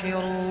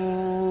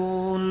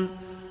الساحرون.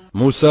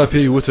 موسا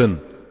پێی وتن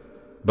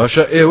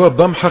باشە ئێوە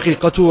بەم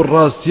حەقیقەت و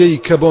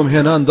ڕاستیەی کە بۆم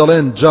هێنان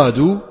دەڵێن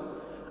جادوو؟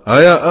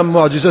 ئایا ئەم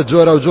موعجزە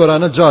جۆرە و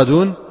جۆرانە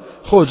جادوون؟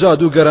 خۆ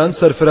جادوگەران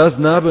سەرفراز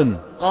نابن.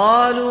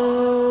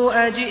 قالوا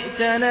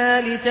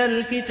أجئتنا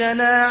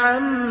لتلفتنا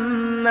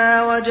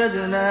عما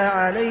وجدنا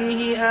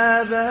عليه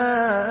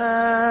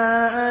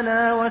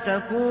آباءنا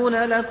وتكون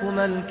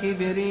لكما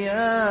الكبرياء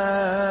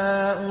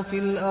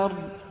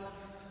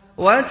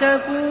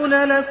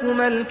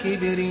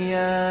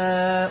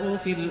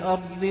في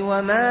الأرض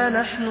وما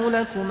نحن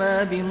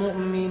لكما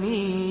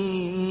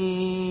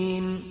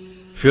بمؤمنين.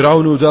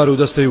 فرعون و دار و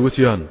دەستەی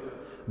وتیان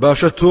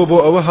باشە تۆ بۆ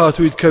ئەوە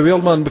هاتوویت کە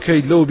وێڵمان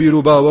بکەیت لەو بیر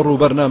و باوەڕ و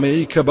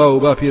بەرنامەیەی کە باو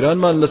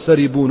باپیرانمان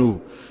لەسەری بوون و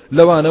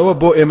لەوانەوە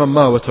بۆ ئێمە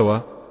ماوەتەوە؟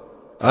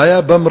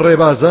 ئایا بەم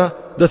ڕێبازە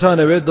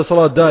دەتانەوێت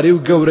دەسەڵاتداری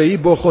و گەورەی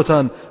بۆ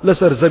خۆتان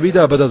لەسەر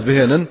زەویدا بەدەست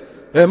بهێنن؟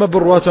 ئێمە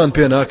بڕواتان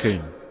پێ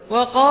ناکەین.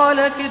 وقال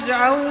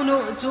فرعون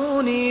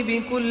ائتوني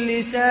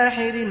بكل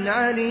ساحر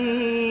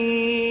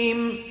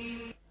عليم.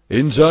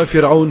 اینجا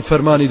فرعون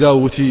فەرمانی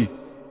داوتی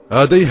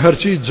ئادەی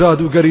هەرچی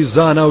جادوگەری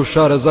زانا و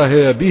شارەزا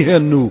هەیە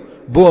بیهێن و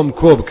بۆم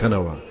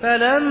کۆبکەنەوە.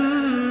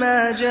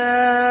 فلما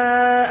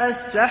جاء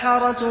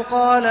السحرة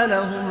قال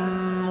لهم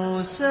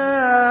موسى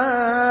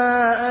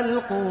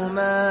ألقوا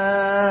ما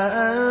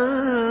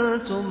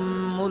أنتم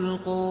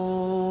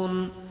ملقون.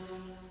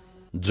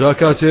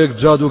 جاکاتێک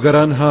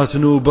جادوگەران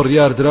هاتن و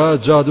بڕیاردرا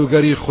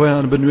جادوگەری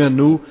خۆیان بنوێن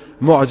و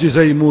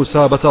موعجزەی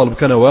موسا بەتاڵ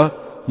بکەنەوە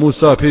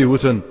موسا پێی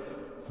وتن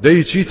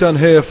دەی چیتان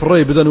هەیە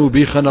فڕێ بدەن و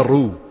بیخەنە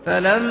ڕوو.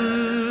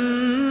 فلما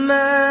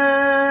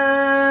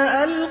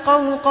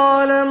ألقوا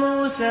قال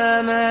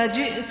موسى ما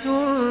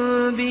جئتم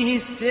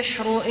به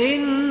السحر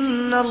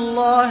إن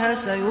الله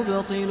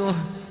سيبطله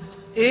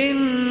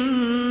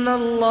إن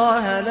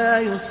الله لا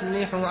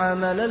يصلح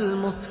عمل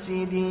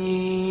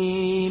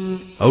المفسدين.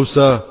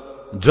 ئەوسا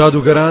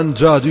جادوگەران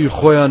جادوی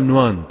خۆیان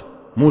نواند.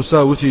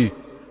 موسا وتی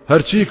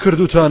هەرچی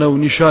کردوتانە و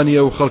نیشانی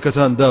ئەو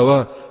خەڵکەتان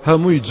داوە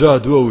هەمووی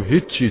جادووە و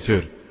هیچی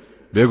تر.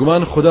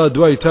 بێگومان خدا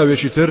دوای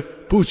تاوێکی تر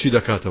پوچی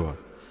دەکاتەوە.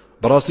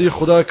 بەڕاستی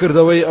خدا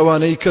کردەوەی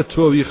ئەوانەی کە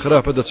تۆوی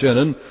خراپە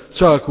دەچێنن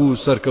چاک و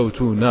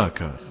سەرکەوتو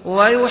ناکات.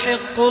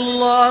 ويحق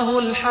الله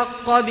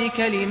الحق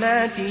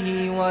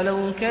بكلماته ولو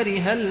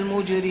كره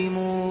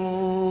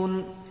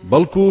المجرمون.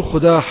 بەڵکو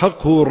خدا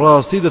حەق و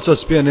ڕاستی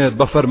دەچەسپێنێت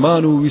بە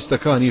فەرمان و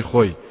ویستەکانی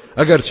خۆی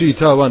ئەگەرچی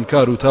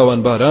تاوانکار و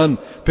تاوانباران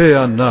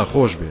پێیان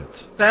ناخۆش بێت.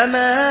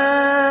 فما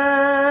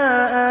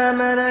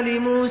آمن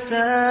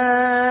لموسى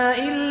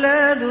إلا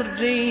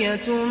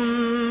ذرية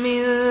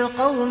من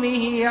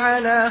قومه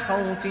على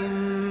خوف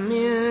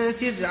من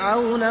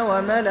فرعون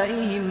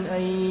وملئهم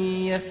أن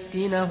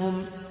يفتنهم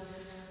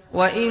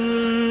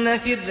وإن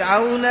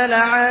فرعون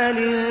لعال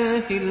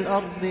في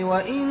الأرض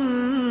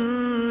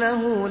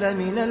وإنه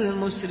لمن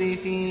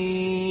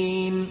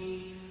المسرفين.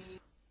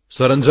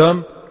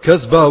 سرنجام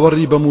کەس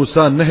باوەڕی بە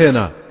موسا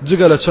نەهێنا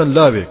جگە لە چەند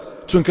لاوێک،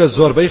 چونکە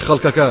زۆربەی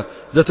خەڵکەکە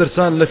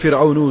دەترسان لە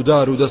فیرعون و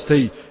دار و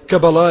دەستەی کە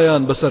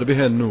بەڵایان بەسەر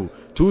بهێن و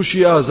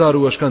تووشی ئازار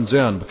و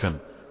وەشکەنجەیان بکەن.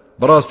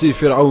 بەڕاستی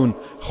فیرعون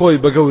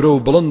خۆی بە گەورە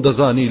و بڵند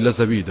دەزانی لە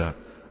زەویدا،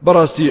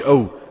 بەڕاستی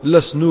ئەو لە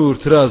سنوور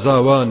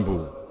ترازاوان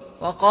بوو.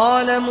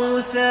 وقال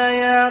موسى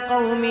يا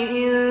قوم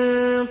إن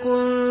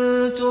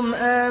كنتم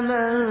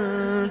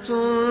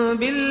آمنتم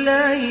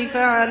بالله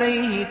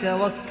فعليه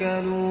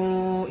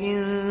توكلوا إن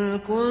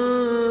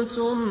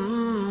كنتم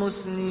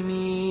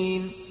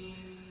مسلمين.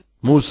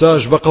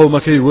 موساش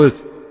بقومكي وت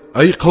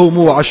أي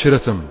قوم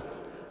عشرتم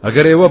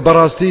أجر إيوه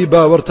براستي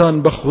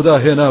باورتان بخدا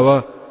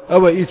هناوا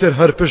أو إيتر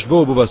هر پشت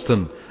بو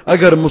ببستن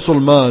أجر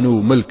مسلمان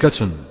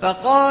ملكتن.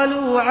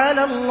 فقالوا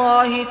على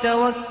الله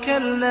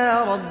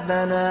توكلنا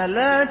ربنا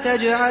لا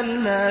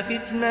تجعلنا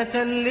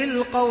فتنة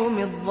للقوم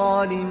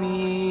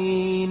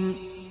الظالمين.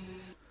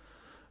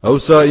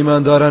 أوسا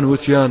إيمان داران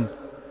وتيان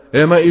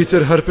إما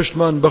إيتر هر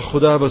پشتمان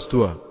بخدا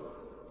بستوا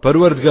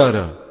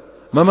پروردگارا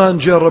ممان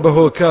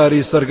جربه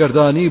كاري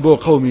سرگرداني بو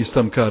قومي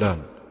استمكاران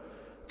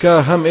كا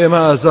هم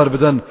إما آزار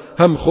بدن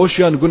هم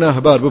خوشيان گناه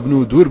بار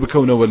ببنو دور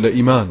بكون ولا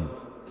إيمان.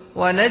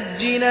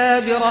 ونجنا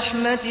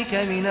برحمتك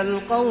من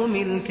القوم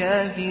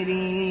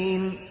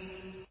الكافرين.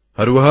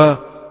 هروها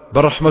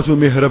برحمة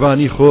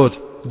مهرباني خود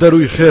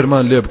دروي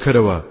خيرمان ليب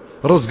كروا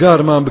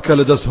رزقار من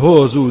بكال دست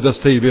هوزو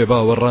دستي بيبا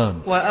وران.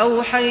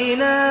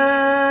 وأوحينا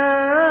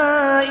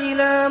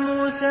إلى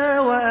موسى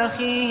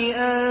وأخيه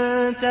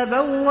أن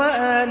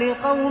تبوأ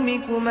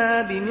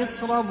لقومكما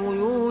بمصر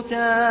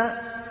بيوتا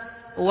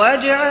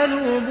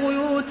واجعلوا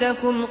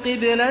بيوتكم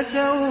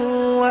قبلة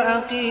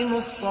وأقيموا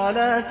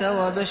الصلاة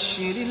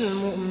وبشر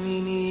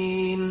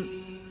المؤمنين.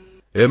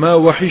 إما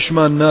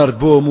وحيشمان نارد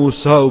بو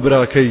موسى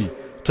وبراكي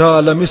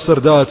تا لمصر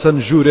دا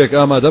تنجوريك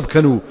آماد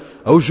بكنو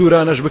أو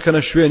جورانش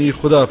بكن شويني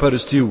خدا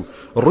پرستيو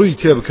روي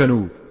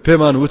تيبكنو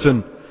بيمان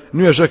وتن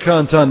نوێژە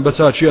کانتان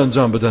بەچاچی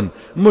ئەنجام بدەن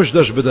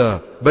مژدەش بدا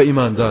بە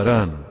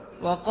ئیمانداران.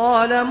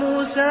 وقال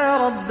موسى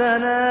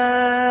ربنا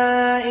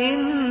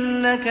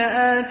إنك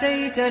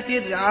آتيت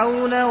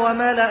فرعون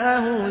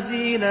وملأه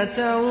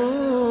زينة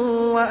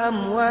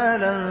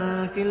وأموالا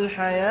في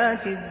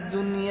الحياة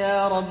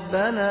الدنيا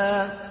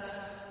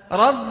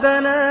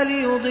ربنا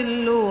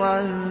ليضلوا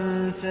عن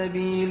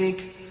سبيلك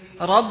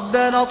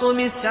ربنا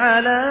اطمس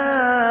على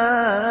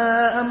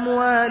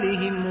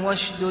أموالهم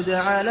واشدد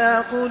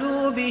على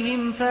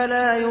قلوبهم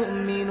فلا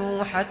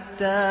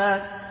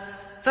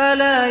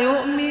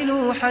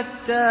يؤمنوا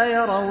حتى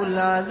يروا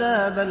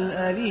العذاب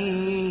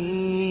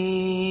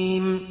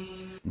الأليم.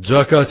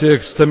 جاكاتيك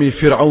استمي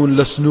فرعون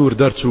لسنور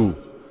درتو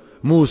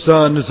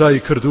موسى نزاي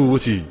كردو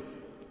وتي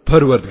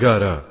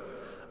پروردگارا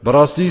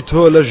براستي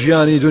تو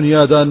لجياني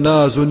دنيا دا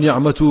ناز و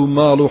نعمت و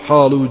مال و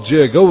حال و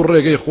جيگە و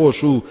ڕێگەی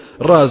خۆش و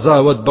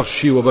ڕازاوت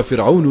بەخشیوە بە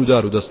فرعون و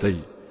دار و دەستەی.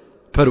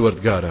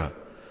 پەروەردگارە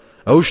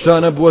ئەو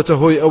شتانە بووەتە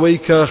هۆی ئەوەی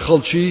کە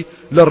خەڵکی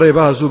لە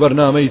ڕێباز و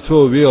بەرنامەی تۆ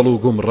وێڵ و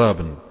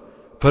گومڕابن.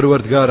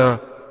 پەروەردگارە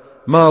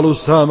ماڵ و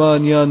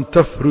سامانیان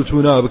تەفروت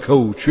و نابکە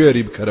و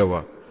کوێری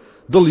بکەرەوە،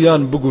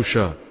 دڵیان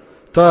بگوشە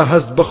تا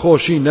هەست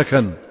بەخۆشی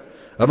نەکەن،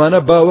 ئەمانە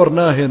باوەڕ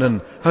ناهێنن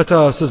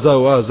هەتا سزا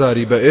و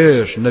ئازاری بە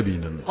ئێش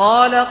نەبینن.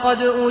 قال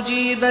قد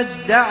أجيبت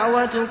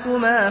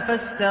دعوتكما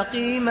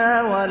فاستقيما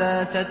ولا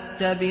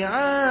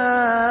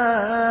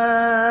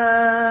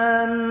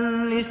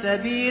تتبعان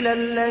سبيل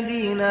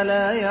الذين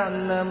لا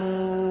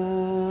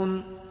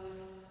يعلمون.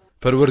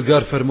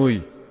 پەروەردگار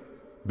فەرمووی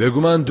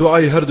بێگومان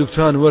دوعای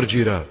هەردووکتان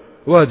وەرگیرە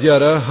وا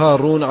دیارە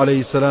هاڕون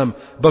عەلەیهی سەلام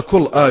بە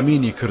کوڵ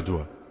ئامینی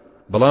کردووە،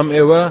 بەڵام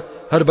ئێوە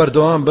هەر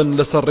بەردەوام بن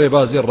لەسەر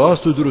ڕێبازی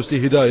ڕاست و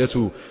دروستی هیدایەت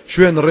و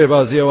شوێن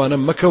ڕێبازی ئەوانە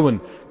مەکەون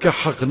کە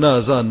حەق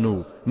نازان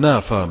و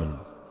نافامن.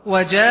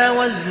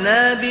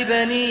 وجاوزنا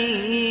ببني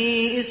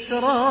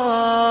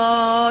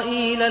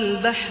إسرائيل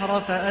البحر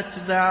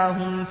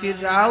فأتبعهم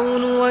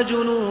فرعون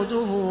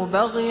وجنوده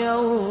بغيا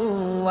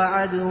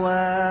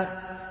وعدوا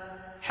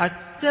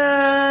حتى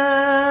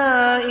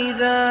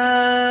إذا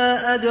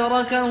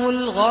أدركه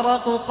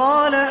الغرق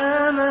قال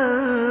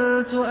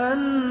آمنت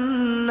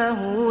أنه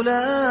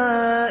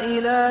لا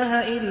إله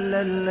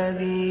إلا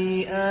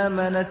الذي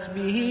آمنت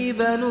به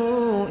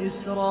بنو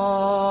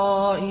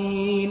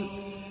إسرائيل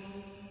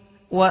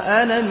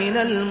وأنا من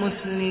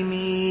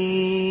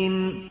المسلمين.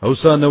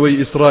 ئەوسانەوەی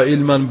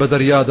ئیسرائیلمان بە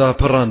دەریادا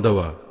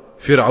پەڕاندەوە،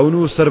 فرعون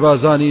و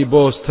سەربازانی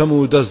بۆستەم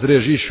و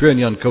دەستدرێژی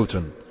شوێنیان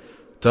کەوتن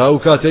تا ئەو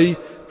کاتەی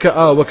کە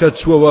ئاوەکە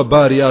چووەوە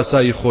باری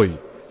ئاسایی خۆی.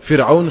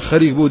 فرعون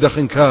خەریک بوو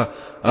دەخنکە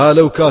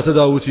ئالەو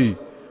کاتەدا وتی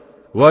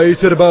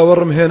وایتر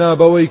باوەڕم هێنا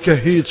بەوەی کە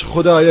هیچ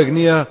خودایەک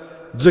نییە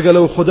جگە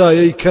لەو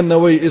خودایەی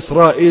کەنەوەی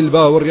ئیسرائیل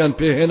باوەڕیان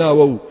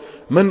پێهێناوە و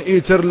من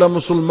ئیتر لە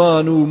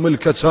مسلمان و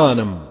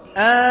ملکەچانم.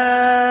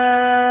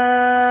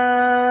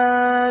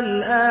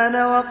 الآن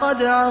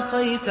وقد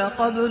عصيت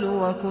قبل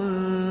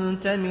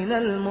وكنت من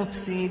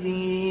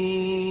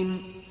المفسدين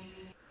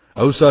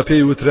ئەو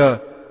ساپێی وترا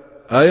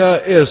ئایا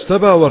ئێستا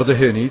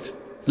باوەڕدەهێنیت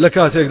لە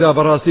کاتێکدا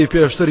بەڕاستی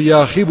پێشتر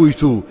یاخی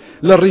بوویت و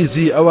لە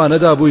ڕیزی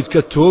ئەوانەدا بوویت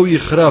کە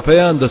تۆوی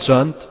خراپەیان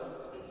دەچاند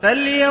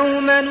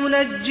فاليوم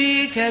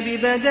ننجيك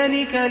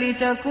ببدنك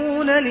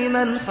لتكون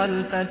لمن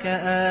خلفك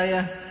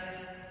آية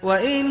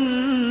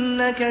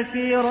وإن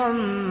كثيرا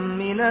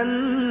من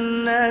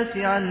الناس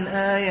عن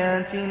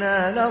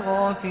آياتنا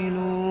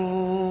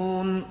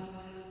لغافلون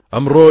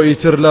ئەمڕۆ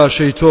ئیتر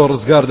لاشەی تۆ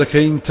ڕزگار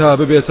دەکەین تا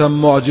ببێتە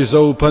معجزە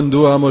و پند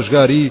و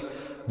ئامۆژگاری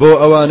بۆ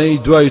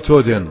ئەوانەی دوای تۆ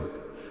دێن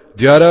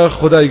دیارە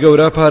خودای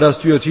گەورە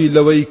پاراستویەتی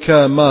لەوەی کە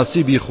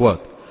ماسی بیخوات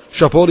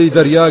شەپۆڵی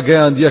دەریا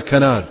گەیاندیە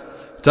کەنار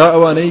تا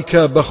ئەوانەی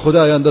کە بە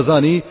خودایان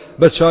دەزانی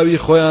بە چاوی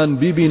خۆیان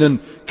بیبینن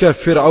کە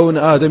فرعون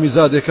ئادەمی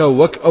زادێکە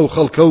وەک ئەو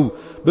خەڵکە و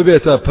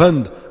ببێتە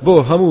پند بۆ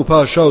هەموو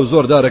پاشا و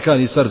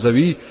زۆردارەکانی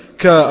سەرزەوی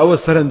کە ئەوە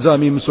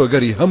سەرنجامی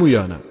مسۆگەری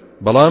هەمویانە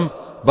بەڵام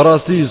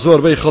بەڕاستی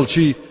زۆربەی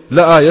خەڵکی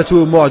لە ئایەت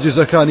و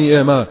معجزەکانی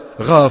ئێمە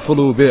غافڵ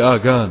و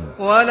بێئاگان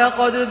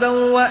ولقد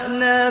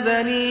بوأنا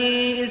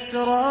بني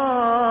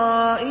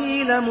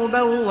إسرائيل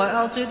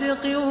مبوأ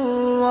صدق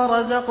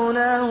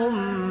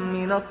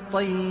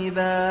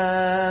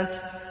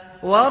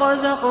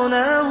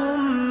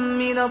ورزقناهم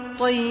من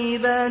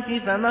الطيبات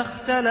فما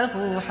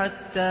اختلفوا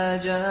حتى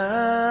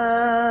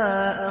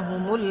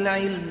جاءهم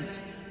العلم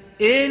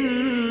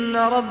إن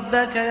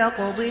ربك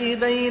يقضي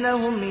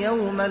بينهم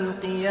يوم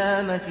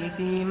القيامة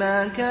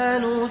فيما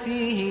كانوا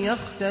فيه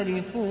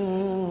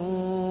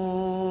يختلفون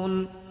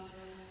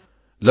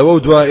لەوە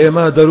دوا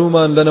ئێمە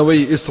دەرومان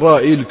لەنەوەی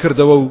ئیسرائیل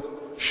کردەوە و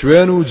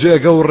شوێن و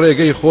جێگە و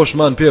ڕێگەی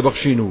خۆشمان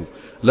پێبەخشین و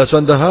لە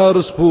چەندەها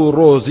ڕزق و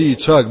ڕۆزی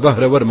چاک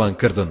بەهرەوەرمان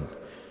کردن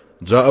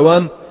جا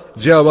ئەوان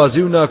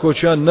جیاوازی و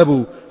ناکۆچیان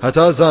نەبوو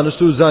هەتا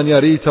زانست و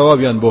زانیاری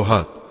تەواویان بۆ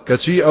هات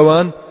کەچی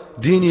ئەوان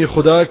دینی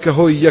خدا کە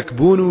هۆی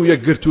یەکبوون و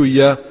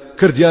یەکگرتوویە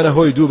کردیانە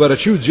هۆی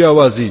دووبەرەچی و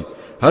جیاوازی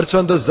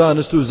هەرچەندە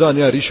زانست و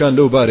زانیاریشان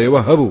لەو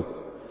بارەیەوە هەبوو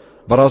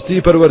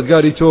بەڕاستی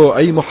پەروەردگاری تۆ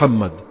ئەی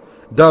محەممەد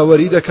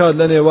داوەری دەکات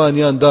لە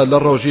نێوانیاندا لە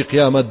ڕۆژی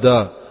قیامەتدا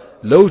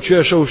لەو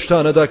کێشە و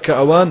شتانەدا کە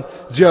ئەوان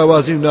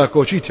جیاوازی و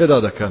ناکۆچی تێدا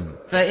دەکەن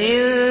فإن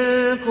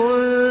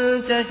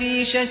كنت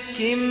في شك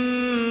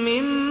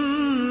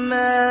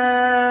مما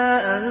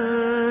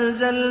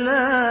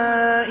أنزلنا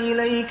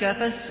إليك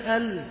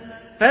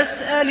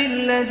فاسأل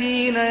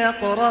الذين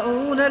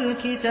يقرؤون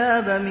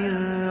الكتاب من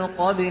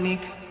قبلك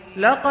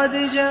لقد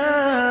جاءك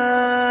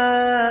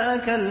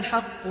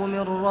الحق من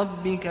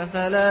ربك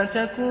فلا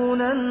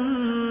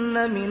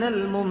تكونن من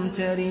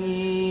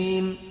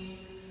الممترين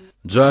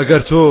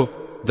جاگەر تۆ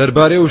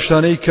دەربارەی و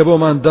شتانەی کە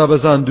بۆمان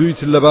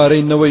دابەزاندوویت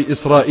لەبارەی نەوەی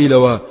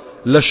ئیسرائیلەوە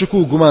لە شک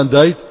و گومان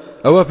دایت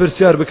ئەوە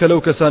پرسیار بکە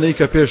لەو کەسانەی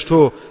کە پێش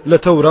تۆ لە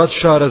تەورات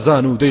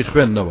شارەزان و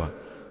دەیخوێننەوە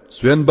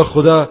سوێن بە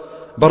خوددا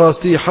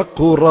بەڕاستی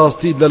حەق و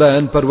ڕاستی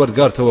لەلایەن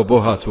پەروەردگارتەوە بۆ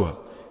هاتووە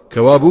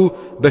کەوابوو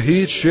بە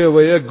هیچ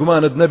شێوەیە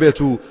گومانت نەبێت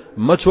و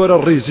مەچۆرە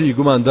ڕیزی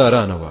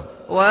گوماندارانەوە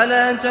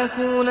ولا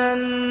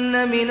تكونن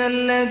من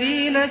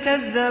الذين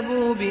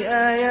كذبوا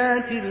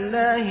بآيات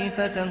الله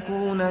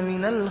فتكون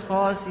من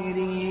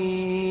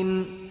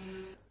الخاسرين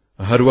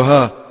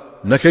هەروەها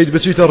نەکەیت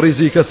بچیتە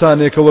ڕیزی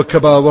کەسانێکەوە کە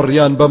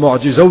باوەڕیان بە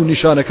معجزە و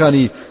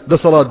نیشانەکانی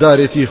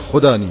دەسەڵاتدارێتی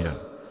خوددا نییە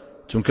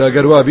چونکە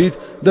گەروا بیت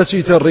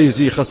دەچیتە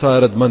ڕیزی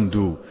خەسارەتمەند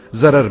و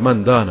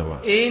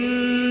زەرەرمەندانەوە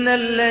إن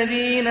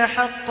الذين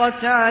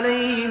حقت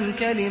عليهم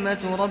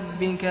كلمة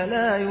ربك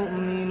لا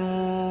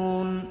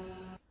يؤمنون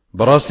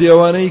بەڕاستی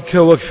ئەوانەی کە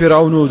وەک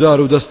فێرعون و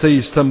دار و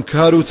دەستەی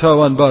ستەمکار و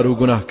تاوانبار و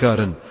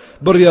گوناهکارن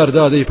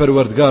بڕیاردادەی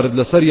پەروەردگارت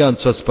لەسەریان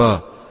چەسپا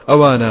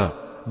ئەوانە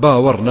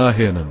باوەڕ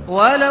ناهێنن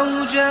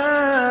ولو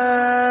جاءتهم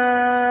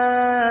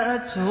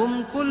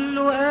كل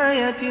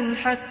آية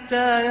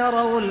حتى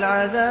يروا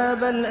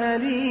العذاب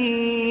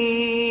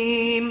الأليم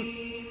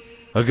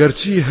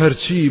ئەگەرچی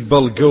هەرچی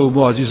بەڵگە و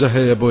معجزە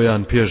هەیە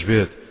بۆیان پێش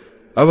بێت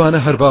ئەوانە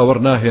هەر باوەڕ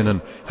ناهێنن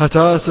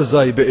هەتا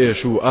سزای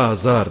بەئێش و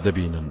ئازار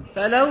دەبینن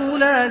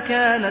فلولا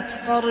كانت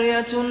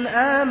قرية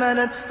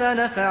آمنت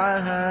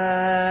فنفعها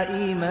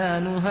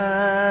إيمانها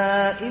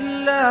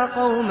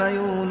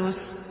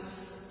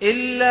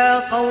إلا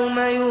قوم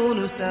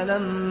يونس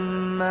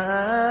لما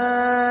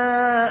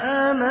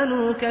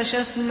آمنوا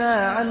كشفنا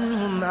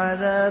عنهم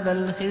عذاب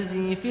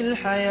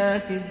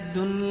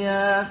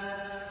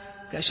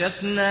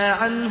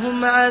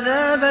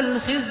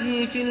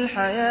الخزي في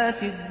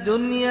الحياة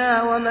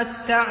الدنيا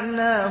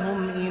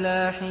ومتعناهم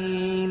إلى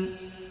حين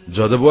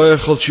جادەبوایە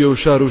خەڵکی و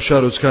شار و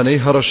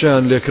شارۆچکانەی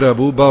هەڕەشیان لێکرا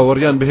بوو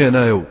باوەڕیان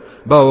بهێنایە و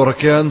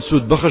باوەڕەکەیان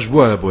سوود بەخش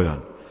بووایە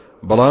بۆیان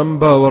بەڵام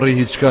باوەڕی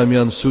هیچ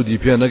کامیان سوودی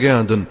پێ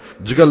نەگەیاندن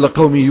جگەل لە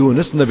قەومی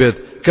یونس نەبێت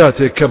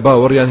کاتێک کە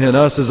باوەڕیان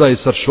هێنا سزای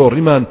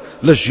سەرشۆڕیمان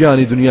لە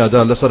ژیانی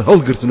دنیادا لەسەر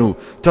هەڵگرتن و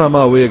تا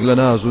ماوەیەک لە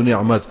ناز و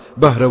نیعمەت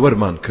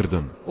بەهرەوەرمان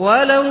کردن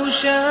ولو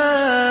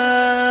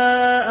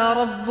شاء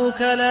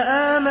ربك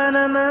لآمن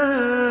من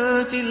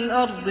في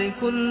الأرض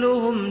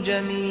كلهم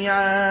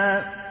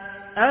جميعا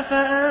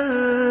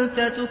أفأنت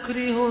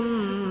تكره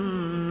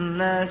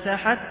الناس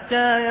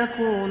حتى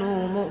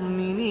يكونوا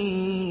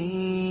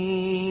مؤمنين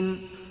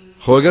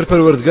خۆگەر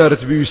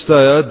پەروەردگارت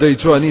بیویستایە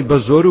دەیتوانی بە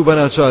زۆر و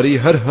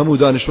بەناچاری هەر هەموو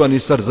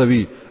دانیشتوانی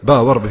سەرزەوی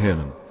باوەڕ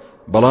بهێنن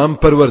بەڵام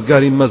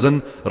پەروەردگاری مەزن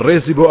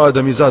ڕێزی بۆ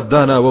ئادەمیزاد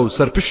داناوە و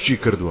سەرپشتی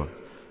کردووە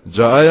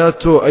جا ئایا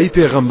تۆ ئەی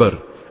پێغەمبەر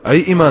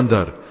ئەی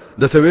ئیماندار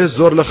دەتەوێت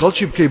زۆر لە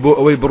خەڵکی بکەی بۆ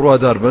ئەوەی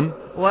بڕوادار بن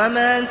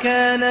وما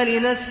كان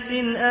لنفس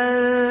أن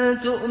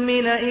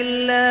تؤمن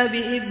إلا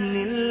بإذن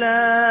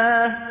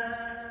الله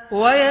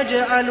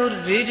ويجعل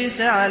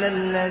الرجس على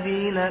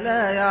الذين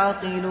لا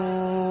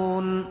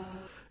يعقلون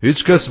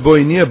هیچ کەس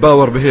بۆی نییە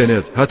باوەڕ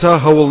بهێنێت هەتا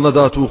هەوڵ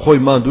نەدات و خۆی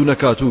ماندوو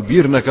نەکات و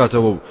بیر نەکاتەوە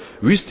و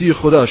ویستی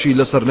خوداشی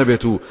لەسەر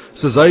نەبێت و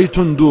سزای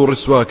تند و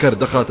ڕسواکەر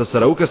دەخاتە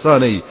سەر ئەو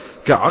کەسانەی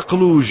کە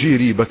عەقڵ و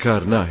ژیری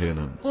بەکار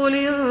ناهێنن قل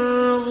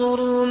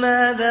انظروا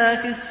ماذا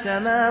في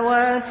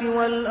السماوات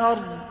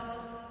والأرض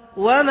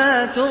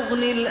وما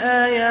تغني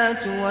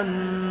الآيات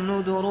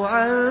والنذر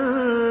عن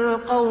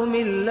قوم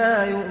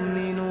لا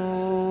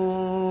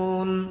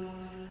يؤمنون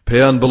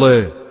پێیان بڵێ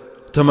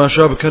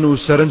تەماشا بکەن و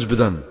سەرنج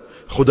بدەن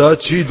خدا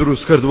چی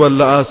دروست کردووە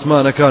لە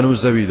ئاسمانەکان و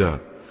زەویدا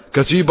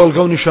کەچی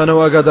بەڵگە و نیشانە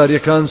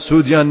ئاگاداریەکان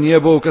سوودیان نییە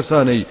بۆ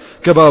کەسانەی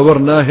کە باوەڕ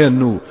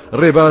ناهێن و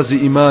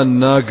ڕێبازی ئیمان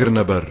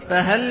ناگرنە بەر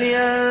فهل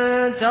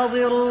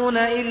ينتظرون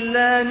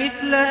إلا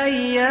مثل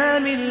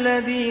أيام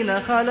الذين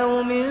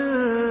خلوا من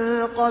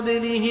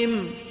قبلهم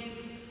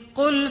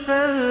قل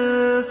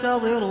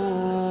فانتظروا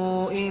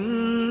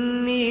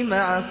إني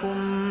معكم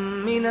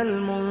من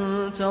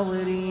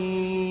المنتظرين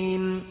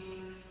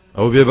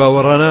ئەو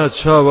بێباوەڕانە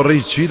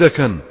چاوەڕێی چی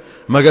دەکەن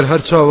مەگەر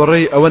هەر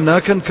چاوەڕێی ئەوە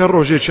ناکەن کە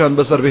ڕۆژێکیان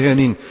بەسەر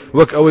بهێنین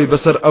وەک ئەوەی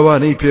بەسەر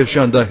ئەوانەی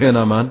پێشیاندا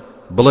هێنامان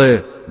بڵێ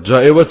جا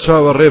ئێوە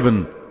چاوەڕێ بن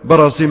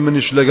بەڕاستی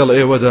منیش لەگەڵ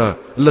ئێوەدا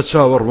لە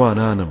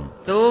چاوەڕوانانم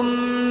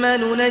ثم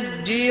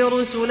ننجي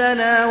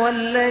رسلنا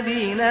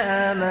والذين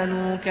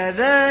آمنوا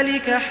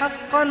كذلك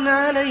حقا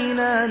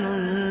علينا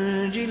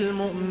ننجي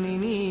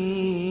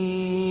المؤمنين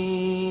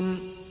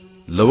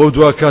لەوە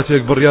دوا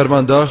کاتێک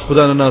بڕیارماندا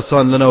خوددا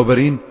ناسان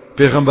لەناوبەرین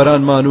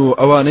پێغەمبەرانمان و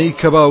ئەوانەی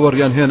کە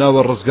باوەڕیان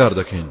هێناوە ڕزگار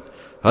دەکەین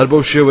هەر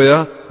بەو شێوەیە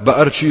بە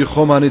ئەرچی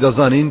خۆمانی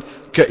دەزانین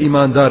کە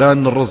ئیمانداران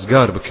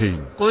ڕزگار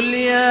بکەین قل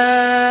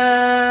يا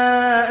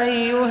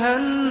أيها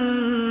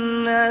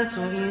الناس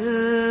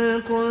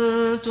إن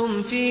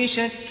كنتم في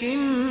شك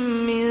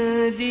من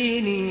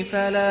ديني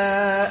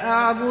فلا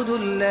أعبد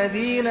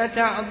الذين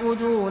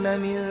تعبدون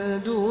من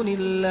دون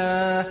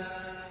الله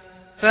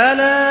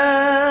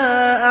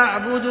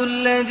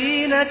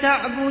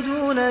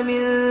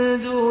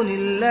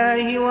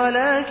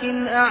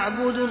ولكن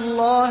أعبد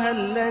الله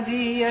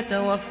الذي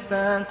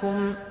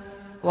يتوفاكم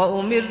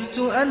وأمرت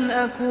أن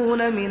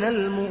أكون من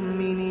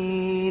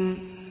المؤمنين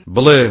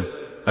بڵێ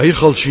ئەی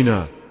خەڵچینە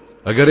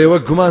ئەگەر ئێوە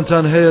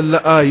گومانتان هەیە لە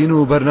ئاین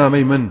و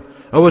بەرنامەی من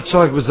ئەوە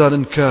چاک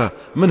بزانن کە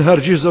من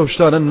هەرگیز ئەو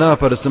شتانە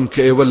ناپەرستم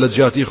کە ئێوە لە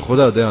جیاتی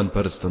خوددا دەیان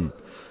پەرستن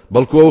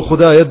بەڵکو ئەو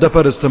خوددایەت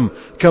دەپەرستم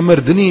کە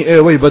مردنی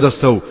ئێوەی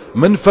بەدەستە و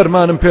من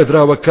فەرمانم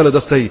پێدراوە کە لە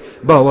دەستەی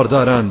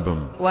باوەڕداران بم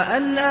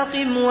وأن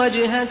أقم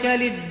وجهك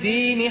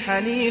للدين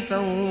حنيفا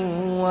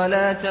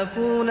ولا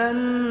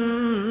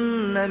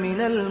تكونن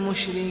من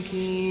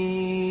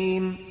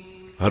المشركين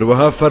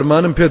هەروەها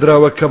فەرمانم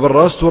پێدراوە کە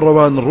بەڕاست و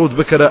ڕەوان ڕوود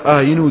بکەرە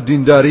ئاین و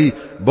دینداری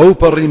بەو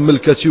پەڕی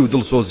ملکەچی و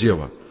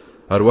دڵسۆزیەوە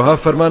هەروەها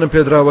فەرمانم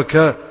پێدراوە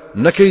کە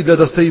نەکەی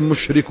لەدەستەی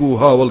مشریک و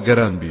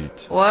هاوڵگەران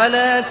بیت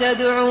ولا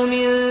تدع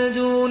من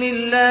دون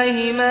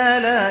الله ما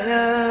لا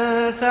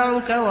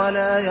ينفعك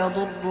ولا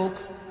يضرك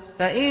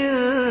فإن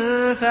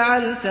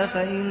فعلت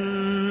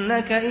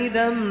فإنك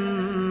إذا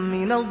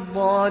من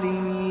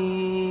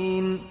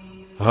الظالمين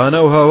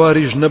هانا و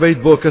هاواریش نەبیت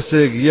بۆ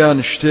کەسێک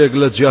یان شتێک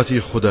لە جیاتی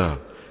خوددا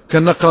کە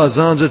نە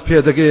قازانجت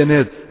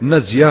پێدەگەێنێت نە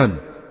زیان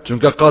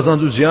چونکە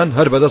قازانج و زیان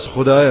هەر بەدەست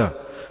خوددایە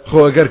خۆ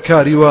ئەگەر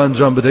کاری وا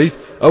ئەنجام بدەیت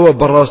ئەوە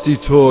بەڕاستی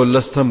تۆ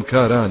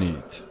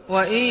لەستەمکارانیت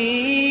وإن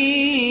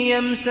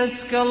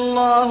يمسسك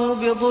الله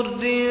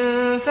بضر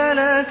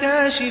فلا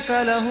كاشف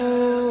له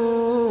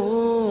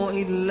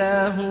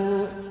إلا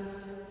هو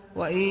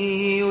وإن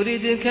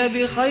يردك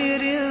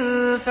بخير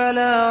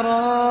فلا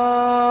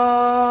راد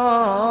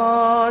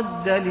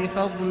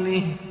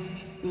لفضله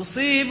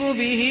يصيب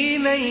به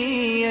من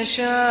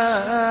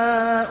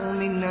يشاء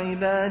من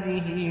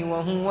عباده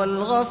وهو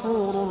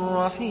الغفور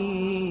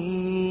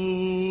الرحيم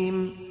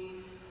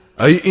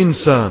أي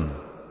إنسان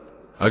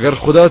ئەگەر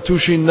خوددا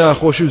تووشی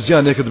ناخۆشی و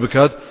زیانێکت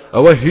بکات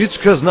ئەوە هیچ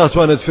کەس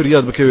ناتوانێت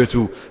فریاد بکەوێت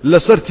و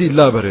لەسەرتی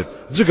لابەرێت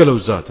جگە لەو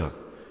زاتە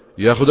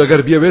یاخود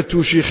ئەگەر بیەوێت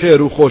تووشی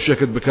خێر و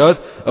خۆشیەکت بکات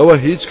ئەوە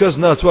هیچ کەس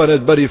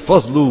ناتوانێت بەری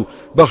فەزڵ و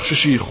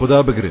بەخششی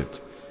خوددا بگرێت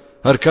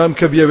هەر کام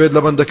کە بیەوێت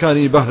لە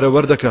بەندەکانی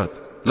بەهرەوەر دەکات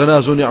لە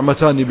ناز و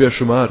نیعمەتانی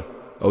بێشمار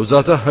ئەو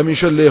زاتە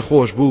هەمیشە لێ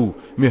خۆش بوو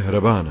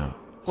میهرەبانە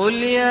قل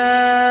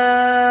يا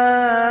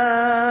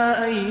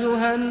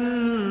أيها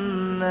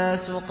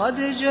الناس قد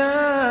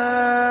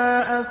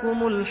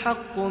جاءكم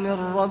الحق من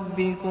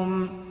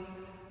ربكم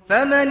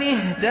فمن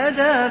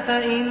اهتدى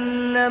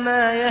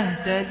فإنما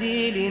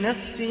يهتدي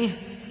لنفسه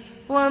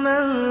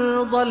ومن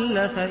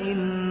ضل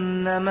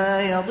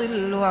فإنما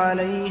يضل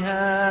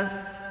عليها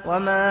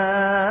وما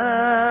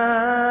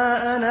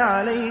أنا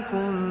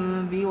عليكم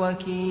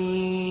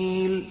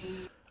بوكيل.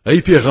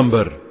 أي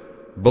پیغمبر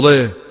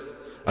بڵێ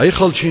ئەی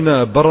خەڵکینە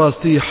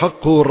بەڕاستی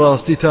حەق و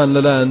ڕاستیتان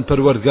لەلایەن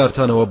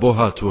پەروەردگارتانەوە بۆ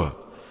هاتووە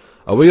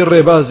ئەوەی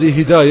ڕێبازی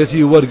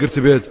هیدایەتی وەرگرت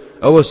بێت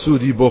ئەوە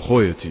سوودی بۆ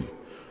خۆیەتی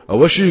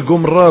ئەوەشی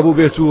گومڕابوو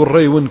بێت و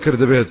ڕێون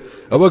کرد بێت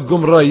ئەوە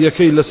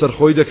گومڕاییەکەی لەسەر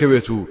خۆی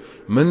دەکەوێت و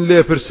من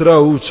لێپرسرا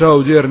و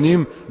چاودێر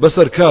نیم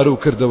بەسەر کار و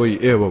کردەوەی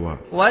ئێوەوە.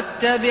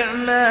 واتبع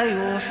ما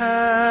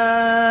يوحى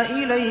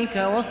إليك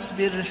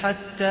واصبر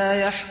حتى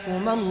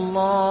يحكم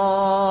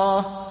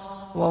الله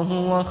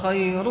وهو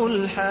خير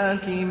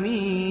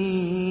الحاكمين.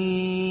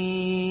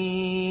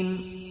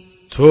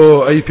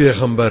 تۆ ئەی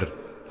پێغەمبەر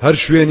هەر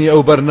شوێنی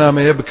ئەو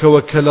بەرنامەیە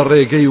بکەوە کە لە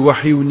ڕێگەی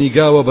وەحی و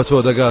نیگاوە بە تۆ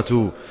دەگات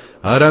و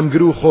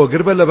ئارامگر و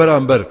خۆگر بە لە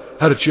بەرامبەر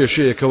هەر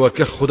کێشەیەکەوە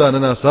کە خوددا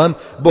نەناسان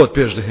بۆت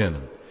پێش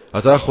دەهێنن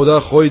هەتا خوددا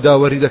خۆی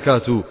داوەری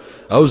دەکات و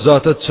ئەو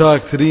زاتە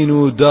چاکترین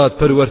و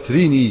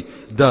دادپەروەرترینی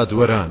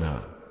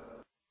دادوەرانە.